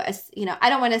to, you know, I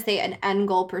don't want to say an end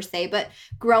goal per se, but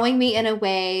growing me in a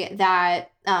way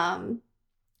that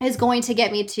is going to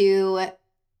get me to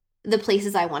the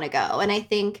places I want to go. And I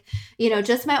think, you know,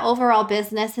 just my overall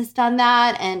business has done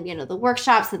that, and, you know, the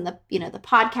workshops and the, you know, the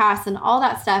podcasts and all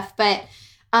that stuff. But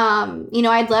you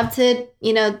know, I'd love to,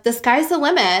 you know, the sky's the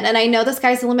limit, and I know the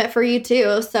sky's the limit for you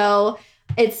too. So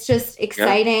it's just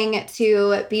exciting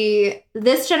to be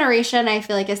this generation. I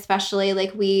feel like, especially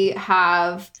like we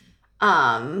have,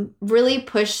 really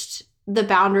pushed the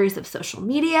boundaries of social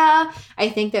media. I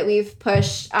think that we've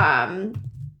pushed,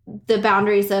 the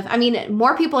boundaries of, I mean,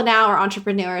 more people now are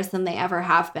entrepreneurs than they ever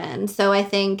have been. So I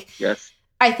think,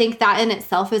 I think that in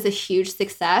itself is a huge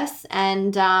success.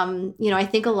 And, you know, I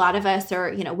think a lot of us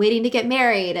are, you know, waiting to get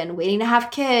married and waiting to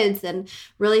have kids and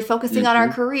really focusing on our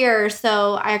career.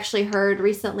 So I actually heard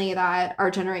recently that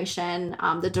our generation,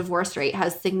 the divorce rate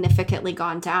has significantly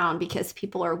gone down because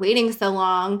people are waiting so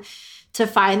long to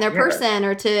find their person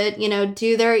or to, you know,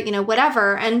 do their, you know,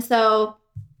 whatever. And so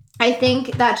I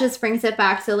think that just brings it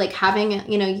back to like having,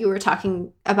 you know, you were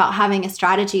talking about having a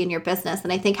strategy in your business.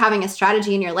 And I think having a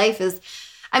strategy in your life is,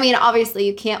 I mean, obviously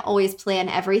you can't always plan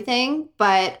everything,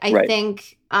 but I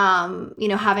think, you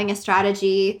know, having a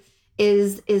strategy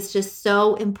is just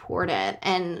so important.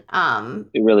 And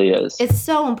it really is. It's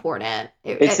so important.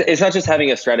 It's not just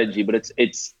having a strategy, but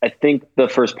it's, I think the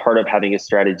first part of having a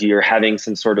strategy or having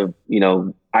some sort of, you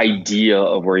know, idea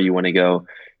of where you want to go,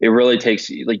 it really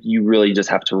takes, like, you really just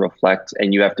have to reflect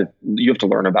and you have to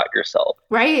learn about yourself.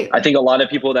 Right. I think a lot of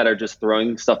people that are just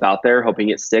throwing stuff out there, hoping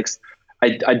it sticks,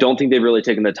 I don't think they've really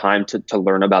taken the time to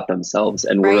learn about themselves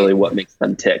and really what makes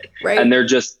them tick. Right. And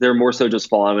they're more so just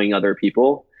following other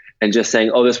people and just saying,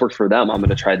 oh, this works for them, I'm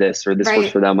going to try this, or this works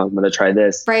for them, I'm going to try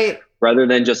this. Right. Rather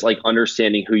than just like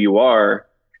understanding who you are.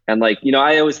 And like, you know,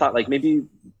 I always thought like maybe,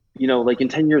 you know, like in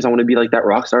 10 years, I want to be like that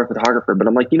rock star photographer, but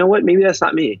I'm like, you know what? Maybe that's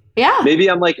not me. Yeah. Maybe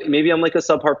I'm like a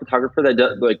subpar photographer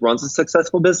that like runs a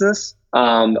successful business.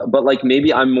 But like,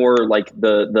 maybe I'm more like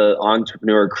the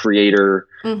entrepreneur creator,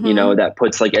 you know, that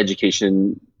puts like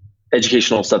educational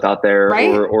stuff out there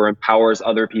or empowers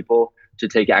other people to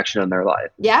take action in their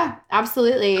life. Yeah,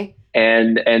 absolutely.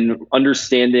 And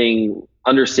understanding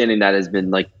that has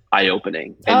been like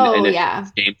eye-opening and it's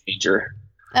a game changer.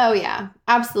 Oh yeah,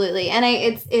 absolutely. And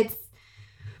it's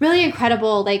really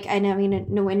incredible. Like, I know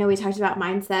we talked about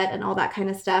mindset and all that kind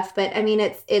of stuff, but I mean,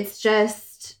 it's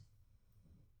just,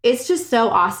 it's just so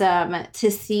awesome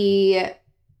to see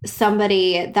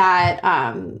somebody that,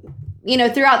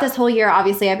 throughout this whole year,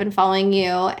 obviously I've been following you,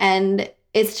 and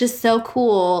it's just so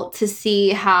cool to see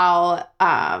how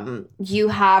you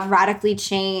have radically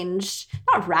changed,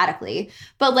 not radically,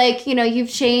 but like, you've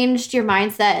changed your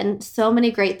mindset, and so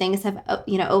many great things have,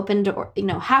 opened or,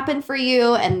 happened for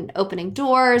you, and opening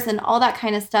doors and all that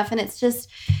kind of stuff. And it's just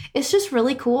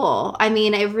really cool. I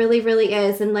mean, it really, really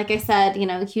is. And like I said,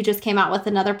 you just came out with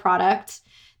another product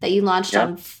that you launched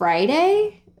on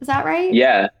Friday. Is that right?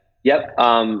 Yeah. Yep.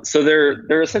 So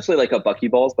they're essentially like a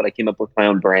buckyballs, but I came up with my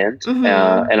own brand, and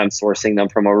I'm sourcing them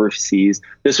from overseas.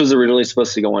 This was originally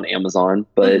supposed to go on Amazon,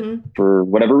 but for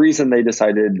whatever reason, they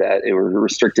decided that it was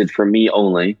restricted for me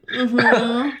only.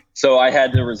 So I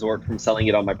had to resort from selling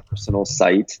it on my personal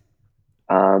site.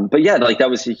 But yeah, like that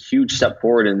was a huge step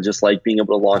forward in just like being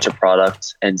able to launch a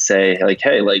product and say like,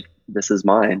 hey, like this is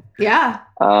mine. Yeah.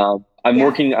 I'm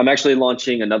actually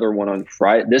launching another one on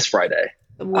this Friday.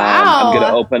 Wow. I'm going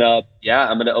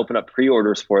to open up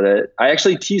pre-orders for that. I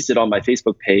actually teased it on my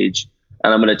Facebook page,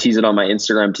 and I'm going to tease it on my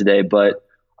Instagram today, but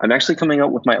I'm actually coming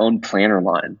out with my own planner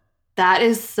line. That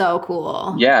is so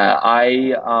cool. Yeah.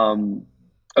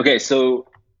 Okay. So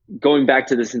going back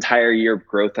to this entire year of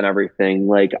growth and everything,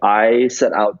 like I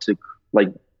set out to like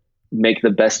make the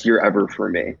best year ever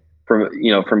for me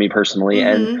personally.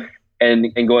 And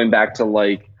going back to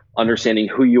like understanding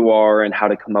who you are and how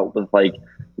to come up with like,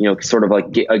 sort of like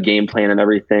a game plan and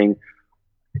everything.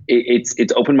 It's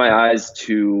opened my eyes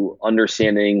to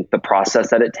understanding the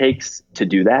process that it takes to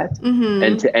do that,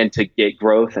 and to get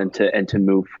growth and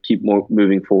to keep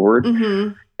moving forward.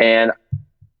 And,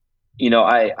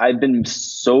 I've been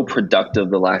so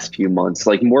productive the last few months,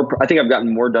 I think I've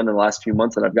gotten more done in the last few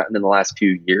months than I've gotten in the last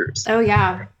few years. Oh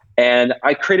yeah. And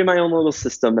I created my own little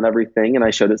system and everything, and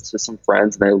I showed it to some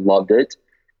friends and they loved it.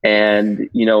 And,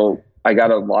 I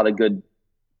got a lot of good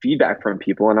feedback from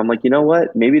people, and I'm like, you know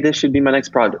what, maybe this should be my next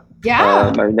product.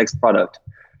 My next product.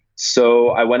 So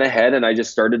I went ahead and I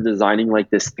just started designing like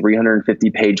this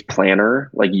 350 page planner,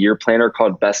 like year planner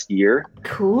called Best Year.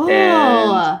 Cool.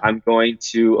 And I'm going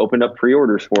to open up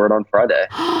pre-orders for it on Friday.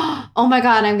 Oh my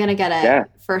God, I'm gonna get it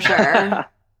for sure.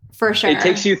 For sure. It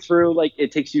takes you through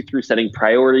setting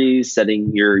priorities,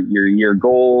 setting your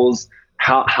goals,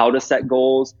 how to set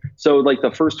goals. So like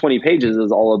the first 20 pages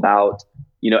is all about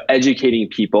educating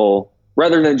people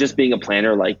rather than just being a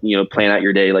planner, like, plan out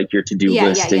your day, like your to-do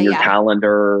list and your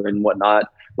calendar and whatnot.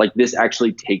 Like this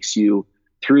actually takes you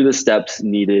through the steps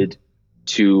needed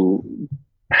to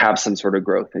have some sort of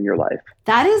growth in your life.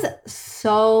 That is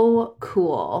so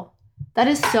cool.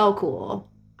 I'm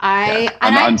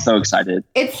so excited.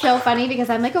 It's so funny because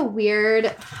I'm like I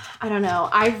don't know.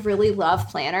 I really love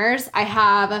planners.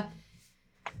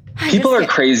 People are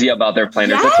crazy about their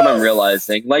planners. Yes! That's what I'm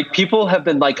realizing. Like people have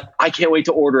been like, I can't wait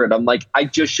to order it. I'm like, I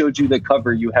just showed you the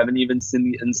cover. You haven't even seen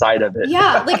the inside of it.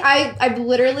 Yeah. Like I'm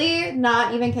literally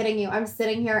not even kidding you. I'm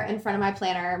sitting here in front of my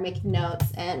planner making notes.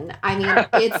 And I mean,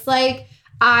 it's like,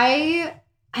 I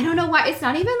don't know why. It's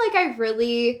not even like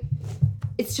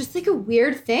it's just like a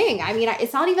weird thing. I mean,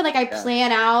 it's not even like I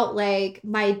plan out like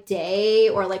my day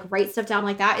or like write stuff down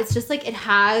like that. It's just like, it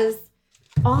has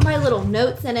all my little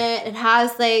notes in it. It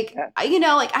has like, I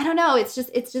don't know. It's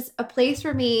just a place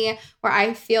for me where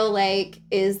I feel like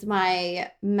is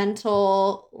my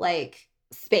mental like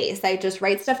space. I just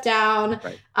write stuff down.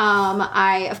 Right.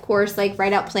 I of course like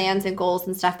write out plans and goals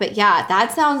and stuff, but yeah,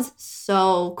 that sounds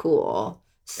so cool.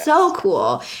 Yes. So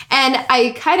cool. And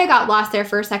I kind of got lost there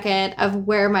for a second of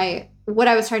what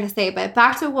I was trying to say, but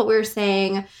back to what we were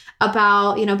saying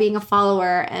about, being a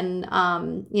follower and,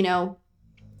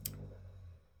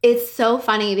 it's so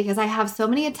funny because I have so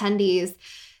many attendees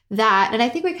and I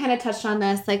think we kind of touched on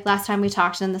this like last time we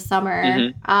talked in the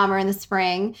summer or in the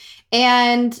spring.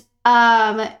 And,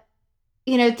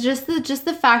 just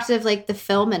the fact of like the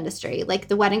film industry, like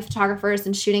the wedding photographers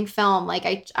and shooting film.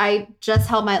 Like I just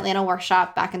held my Atlanta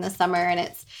workshop back in the summer,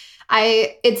 and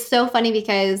it's so funny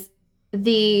because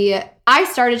I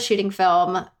started shooting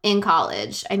film in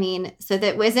college. I mean, so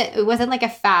it wasn't like a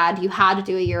fad. You had to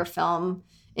do a year of film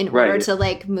in order to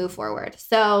like move forward.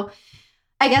 So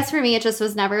I guess for me, it just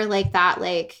was never like that,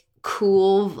 like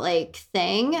cool, like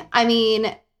thing. I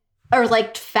mean, or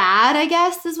like fad, I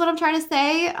guess is what I'm trying to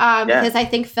say. Because I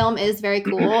think film is very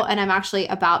cool. And I'm actually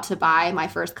about to buy my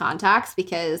first contacts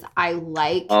because I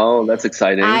like, oh, that's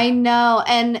exciting. I know.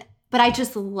 But I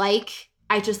just like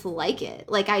it.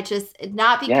 Like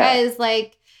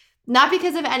not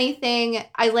because of anything.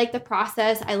 I like the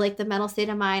process. I like the mental state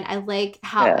of mind. I like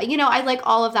how, I like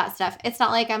all of that stuff. It's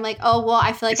not like I'm like, oh, well,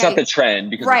 I feel like it's not the trend.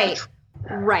 Because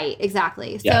Right,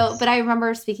 exactly. Yes. So, but I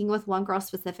remember speaking with one girl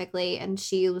specifically, and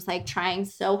she was like trying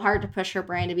so hard to push her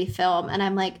brand to be film. And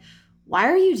I'm like, why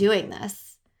are you doing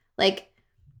this? Like,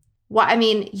 why? I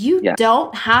mean, you Yeah.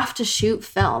 don't have to shoot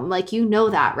film. Like, you know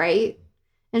that, right?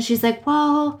 And she's like,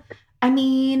 well, I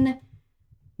mean,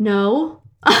 no.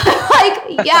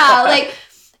 Like, yeah, like,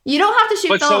 you don't have to shoot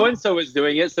But film. so-and-so is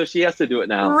doing it, so she has to do it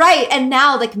now. Right. And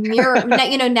now like now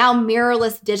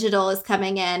mirrorless digital is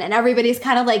coming in and everybody's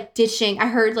kind of like ditching. I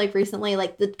heard like recently,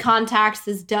 like the contacts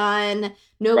is done.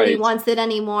 Nobody wants it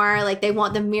anymore. Like they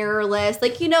want the mirrorless,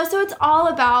 like, so it's all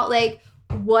about like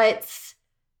what's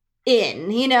in,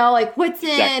 like what's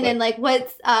in and like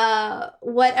what's,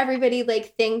 what everybody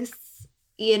like thinks,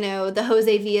 the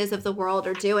Jose Villas of the world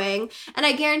are doing. And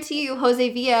I guarantee you Jose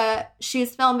Villa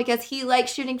shoots film because he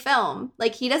likes shooting film.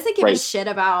 Like he doesn't give a shit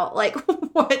about like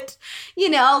what,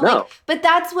 like, but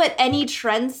that's what any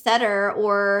trendsetter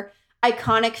or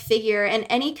iconic figure in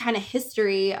any kind of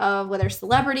history of whether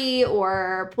celebrity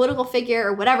or political figure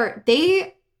or whatever,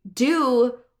 they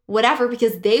do whatever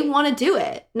because they want to do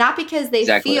it, not because they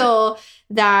feel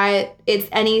that it's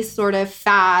any sort of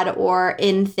fad or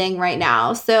in thing right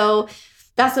now. So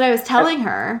that's what I was telling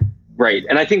her. Right.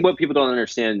 And I think what people don't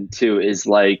understand too is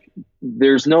like,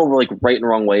 there's no like right and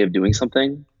wrong way of doing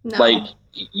something. No. Like,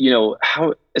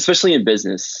 how, especially in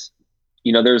business,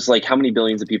 there's like how many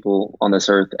billions of people on this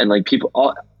earth and like people,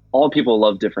 all people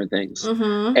love different things.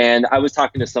 Mm-hmm. And I was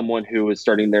talking to someone who was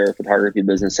starting their photography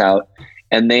business out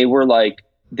and they were like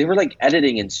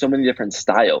editing in so many different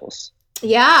styles.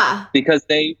 Yeah. Because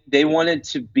they wanted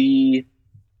to be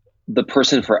the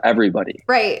person for everybody.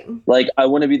 Right. Like I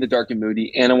want to be the dark and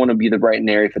moody and I want to be the bright and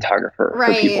airy photographer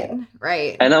for people.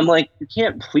 Right. And I'm like, you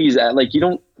can't please that. Like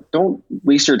you don't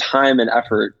waste your time and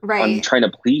effort on trying to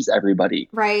please everybody.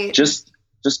 Right. Just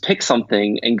pick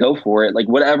something and go for it. Like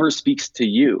whatever speaks to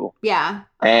you. Yeah.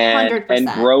 100%. And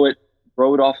grow it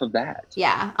off of that.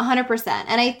 Yeah. 100%.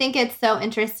 And I think it's so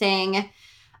interesting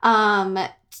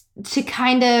to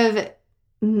kind of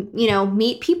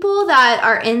meet people that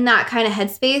are in that kind of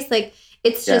headspace. Like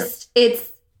it's just,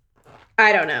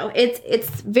 I don't know.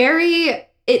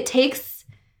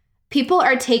 People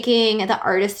are taking the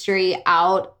artistry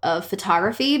out of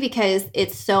photography because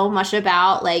it's so much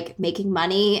about like making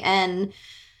money and,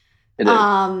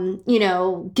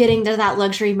 getting to that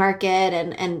luxury market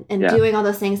and doing all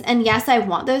those things. And yes, I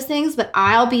want those things, but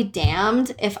I'll be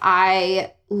damned if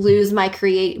I lose my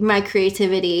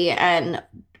creativity and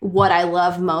what I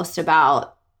love most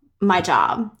about my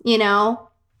job,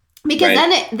 because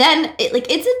then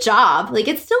it's a job, like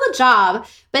it's still a job,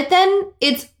 but then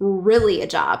it's really a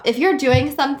job. If you're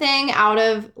doing something out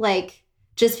of like,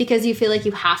 just because you feel like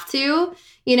you have to,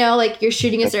 like you're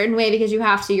shooting a certain way because you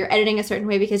have to, you're editing a certain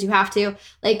way because you have to,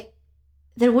 like,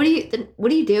 then what are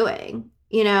you doing?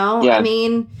 I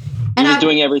mean, you're just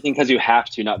doing everything because you have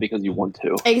to, not because you want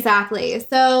to. Exactly.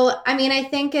 So, I mean, I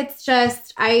think it's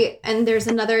just, and there's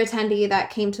another attendee that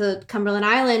came to Cumberland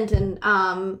Island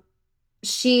and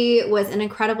she was an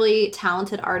incredibly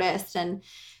talented artist and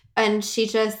she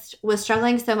just was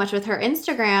struggling so much with her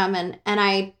Instagram and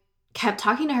I kept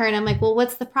talking to her and I'm like, well,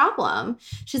 what's the problem?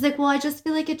 She's like, well, I just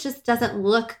feel like it just doesn't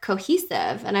look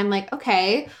cohesive. And I'm like,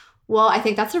 okay, well, I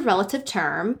think that's a relative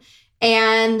term.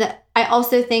 And I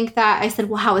also think that I said,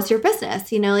 well, how is your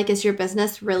business? Like, is your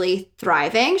business really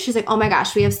thriving? She's like, oh my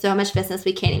gosh, we have so much business.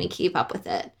 We can't even keep up with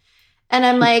it. And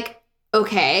I'm like,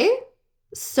 okay,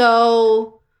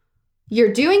 so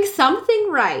you're doing something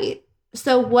right.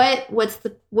 So what's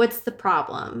the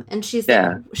problem? And she's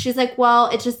like, well,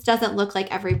 it just doesn't look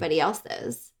like everybody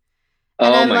else's.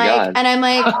 And I'm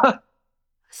like,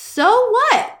 so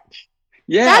what?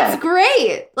 Yeah. That's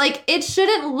great. Like, it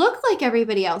shouldn't look like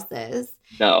everybody else's.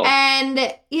 No. And,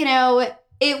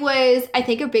 it was, I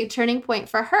think, a big turning point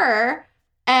for her.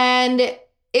 And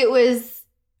it was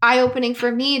eye-opening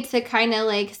for me to kind of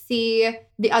like see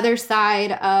the other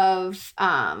side of,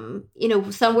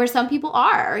 where some people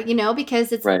are,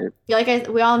 because it's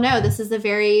we all know this is a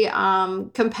very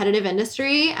competitive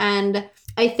industry. And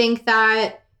I think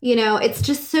that, it's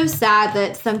just so sad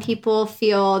that some people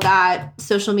feel that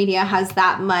social media has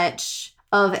that much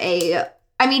of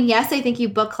yes, I think you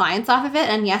book clients off of it.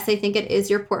 And yes, I think it is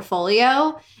your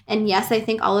portfolio. And yes, I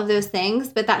think all of those things,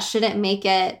 but that shouldn't make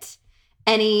it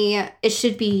it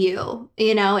should be you,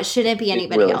 it shouldn't be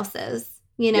anybody else's,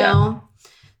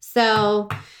 So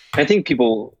I think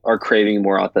people are craving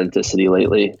more authenticity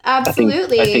lately.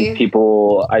 Absolutely. I think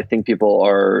people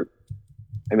are,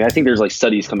 I think there's like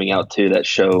studies coming out too that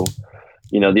show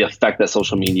the effect that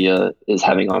social media is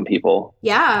having on people.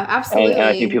 Yeah, absolutely. And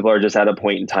I think people are just at a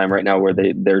point in time right now where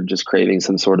they're just craving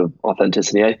some sort of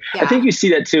authenticity. I think you see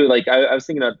that too. Like I was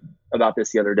thinking about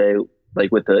this the other day,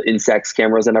 like with the Instax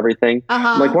cameras and everything.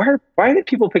 I'm like, why do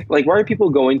people why are people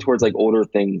going towards like older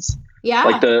things? Yeah.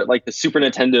 Like the Super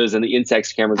Nintendos and the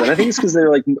Instax cameras. And I think it's because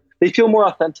they feel more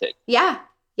authentic. Yeah.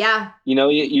 Yeah.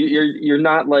 You're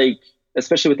not like,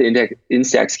 especially with the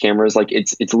Instax cameras, like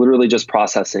it's literally just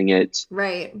processing it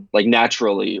right, like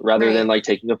naturally, rather than like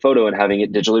taking a photo and having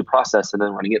it digitally processed and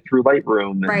then running it through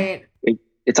Lightroom. Right.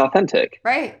 It's authentic.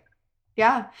 Right.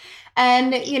 Yeah.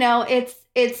 And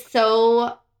it's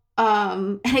so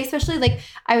and especially like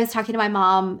I was talking to my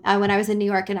mom when I was in New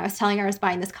York, and I was telling her I was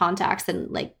buying this contacts,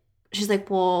 and like she's like,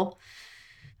 well,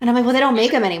 and I'm like, well, they don't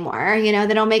make them anymore. They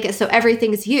don't make it. So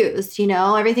everything's used,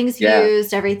 everything's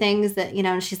used, everything's that,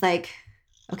 and she's like,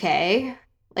 okay.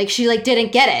 Like she like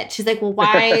didn't get it. She's like, well,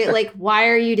 why, like, why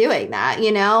are you doing that?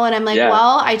 And I'm like,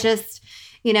 well, I just,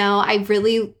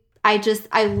 I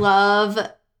just love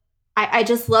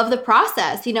the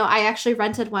process. I actually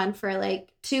rented one for like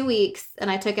 2 weeks, and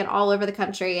I took it all over the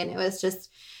country, and it was just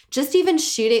even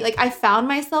shooting. Like I found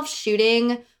myself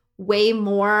shooting way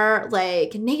more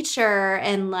like nature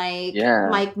and like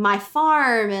my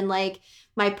farm and like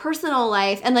my personal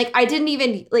life, and like I didn't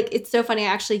even like, it's so funny, I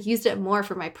actually used it more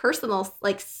for my personal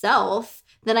like self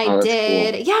than I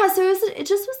did. Cool. Yeah, so it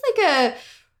just was like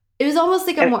it was almost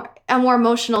like a more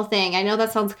emotional thing. I know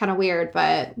that sounds kind of weird,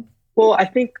 but well, I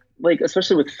think like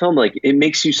especially with film, like it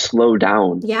makes you slow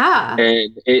down. Yeah,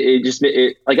 and it just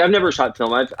like I've never shot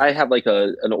film. I have like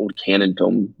an old Canon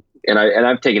film, and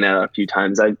I've taken it out a few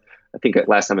times. I think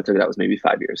last time I took it out was maybe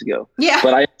 5 years ago. Yeah.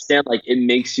 But I understand like it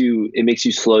makes you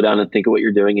slow down and think of what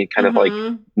you're doing, and kind of like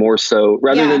more so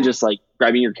rather than just like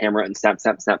grabbing your camera and snap.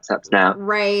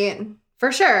 Right.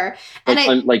 For sure. Like,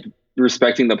 and like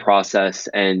respecting the process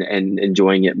and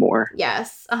enjoying it more.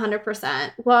 Yes,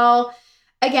 100%. Well,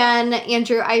 again,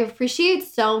 Andrew, I appreciate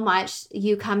so much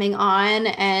you coming on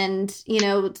and,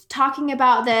 talking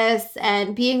about this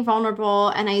and being vulnerable.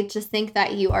 And I just think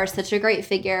that you are such a great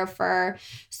figure for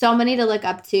so many to look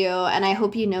up to. And I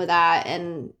hope you know that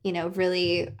and,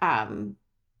 really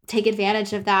take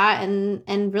advantage of that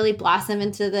and really blossom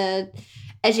into the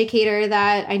educator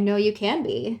that I know you can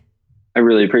be. I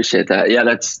really appreciate that. Yeah,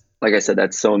 that's, like I said,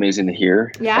 that's so amazing to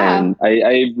hear. Yeah. And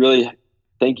I really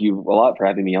thank you a lot for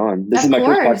having me on. This is my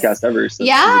first podcast ever. So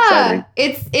yeah,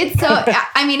 it's so,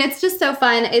 I mean, it's just so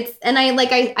fun.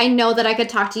 I know that I could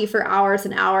talk to you for hours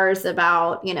and hours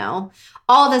about,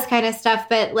 all this kind of stuff.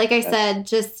 But like I said,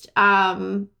 just,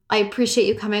 I appreciate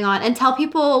you coming on, and tell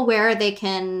people where they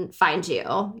can find you,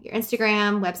 your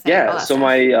Instagram, website. Yeah. So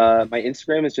my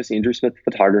Instagram is just Andrew Smith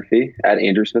Photography, at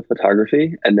Andrew Smith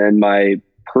Photography. And then my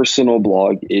personal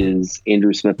blog is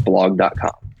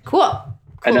andrewsmithblog.com. Cool.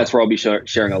 And that's where I'll be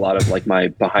sharing a lot of like my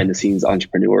behind the scenes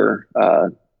entrepreneur,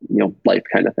 life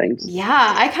kind of things.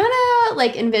 Yeah. I kind of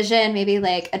like envision maybe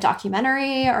like a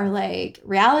documentary or like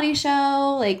reality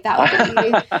show. Like that would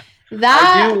be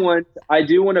that. I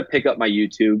do want to pick up my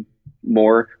YouTube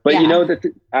more, but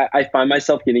I find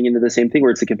myself getting into the same thing where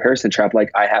it's a comparison trap.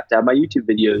 Like I have to have my YouTube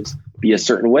videos be a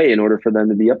certain way in order for them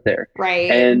to be up there.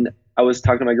 Right. And I was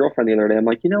talking to my girlfriend the other day. I'm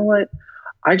like, you know what?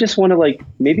 I just want to like,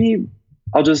 maybe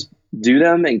I'll just do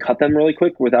them and cut them really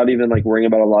quick without even like worrying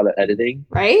about a lot of editing.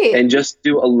 Right. And just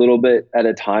do a little bit at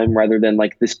a time rather than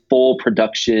like this full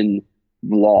production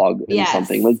vlog and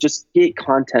something. Like just get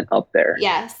content up there.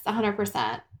 Yes,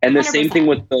 100%. And the 100%. same thing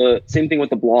with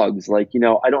the blogs. Like,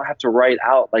 I don't have to write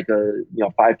out like a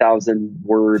 5,000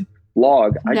 word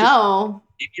blog. I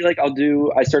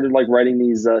started like writing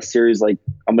these series, like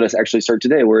I'm going to actually start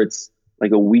today, where it's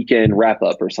like a weekend wrap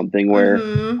up or something where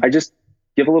I just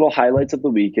give a little highlights of the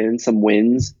weekend, some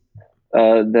wins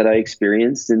that I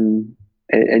experienced, and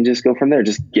just go from there.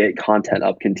 Just get content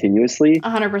up continuously,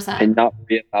 100%, and not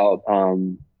worry about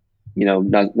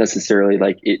not necessarily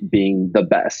like it being the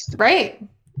best. Right,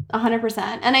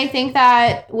 100%. And I think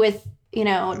that with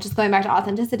just going back to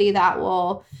authenticity, that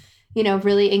will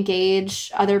really engage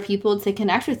other people to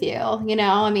connect with you.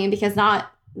 Because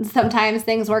sometimes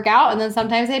things work out and then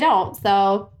sometimes they don't.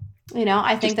 So.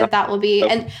 I think that will be,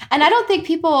 and I don't think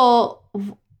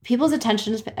people's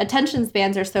attention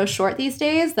spans are so short these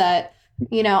days that,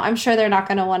 I'm sure they're not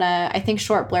going to want to, I think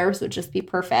short blurbs would just be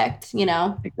perfect,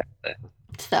 Exactly.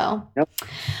 So, Yep.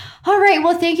 All right.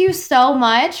 Well, thank you so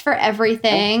much for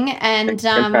everything. And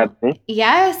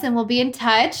yes, and we'll be in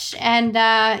touch. And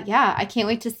yeah, I can't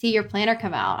wait to see your planner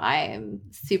come out. I'm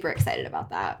super excited about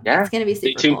that. Yeah. It's going to be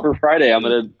super Stay tuned cool. for Friday. I'm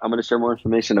gonna share more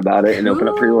information about it and open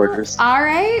up pre-orders. All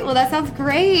right. Well, that sounds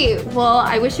great. Well,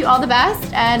 I wish you all the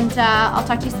best, and I'll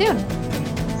talk to you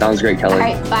soon. Sounds great, Kelly. All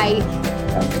right. Bye.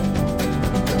 Yeah.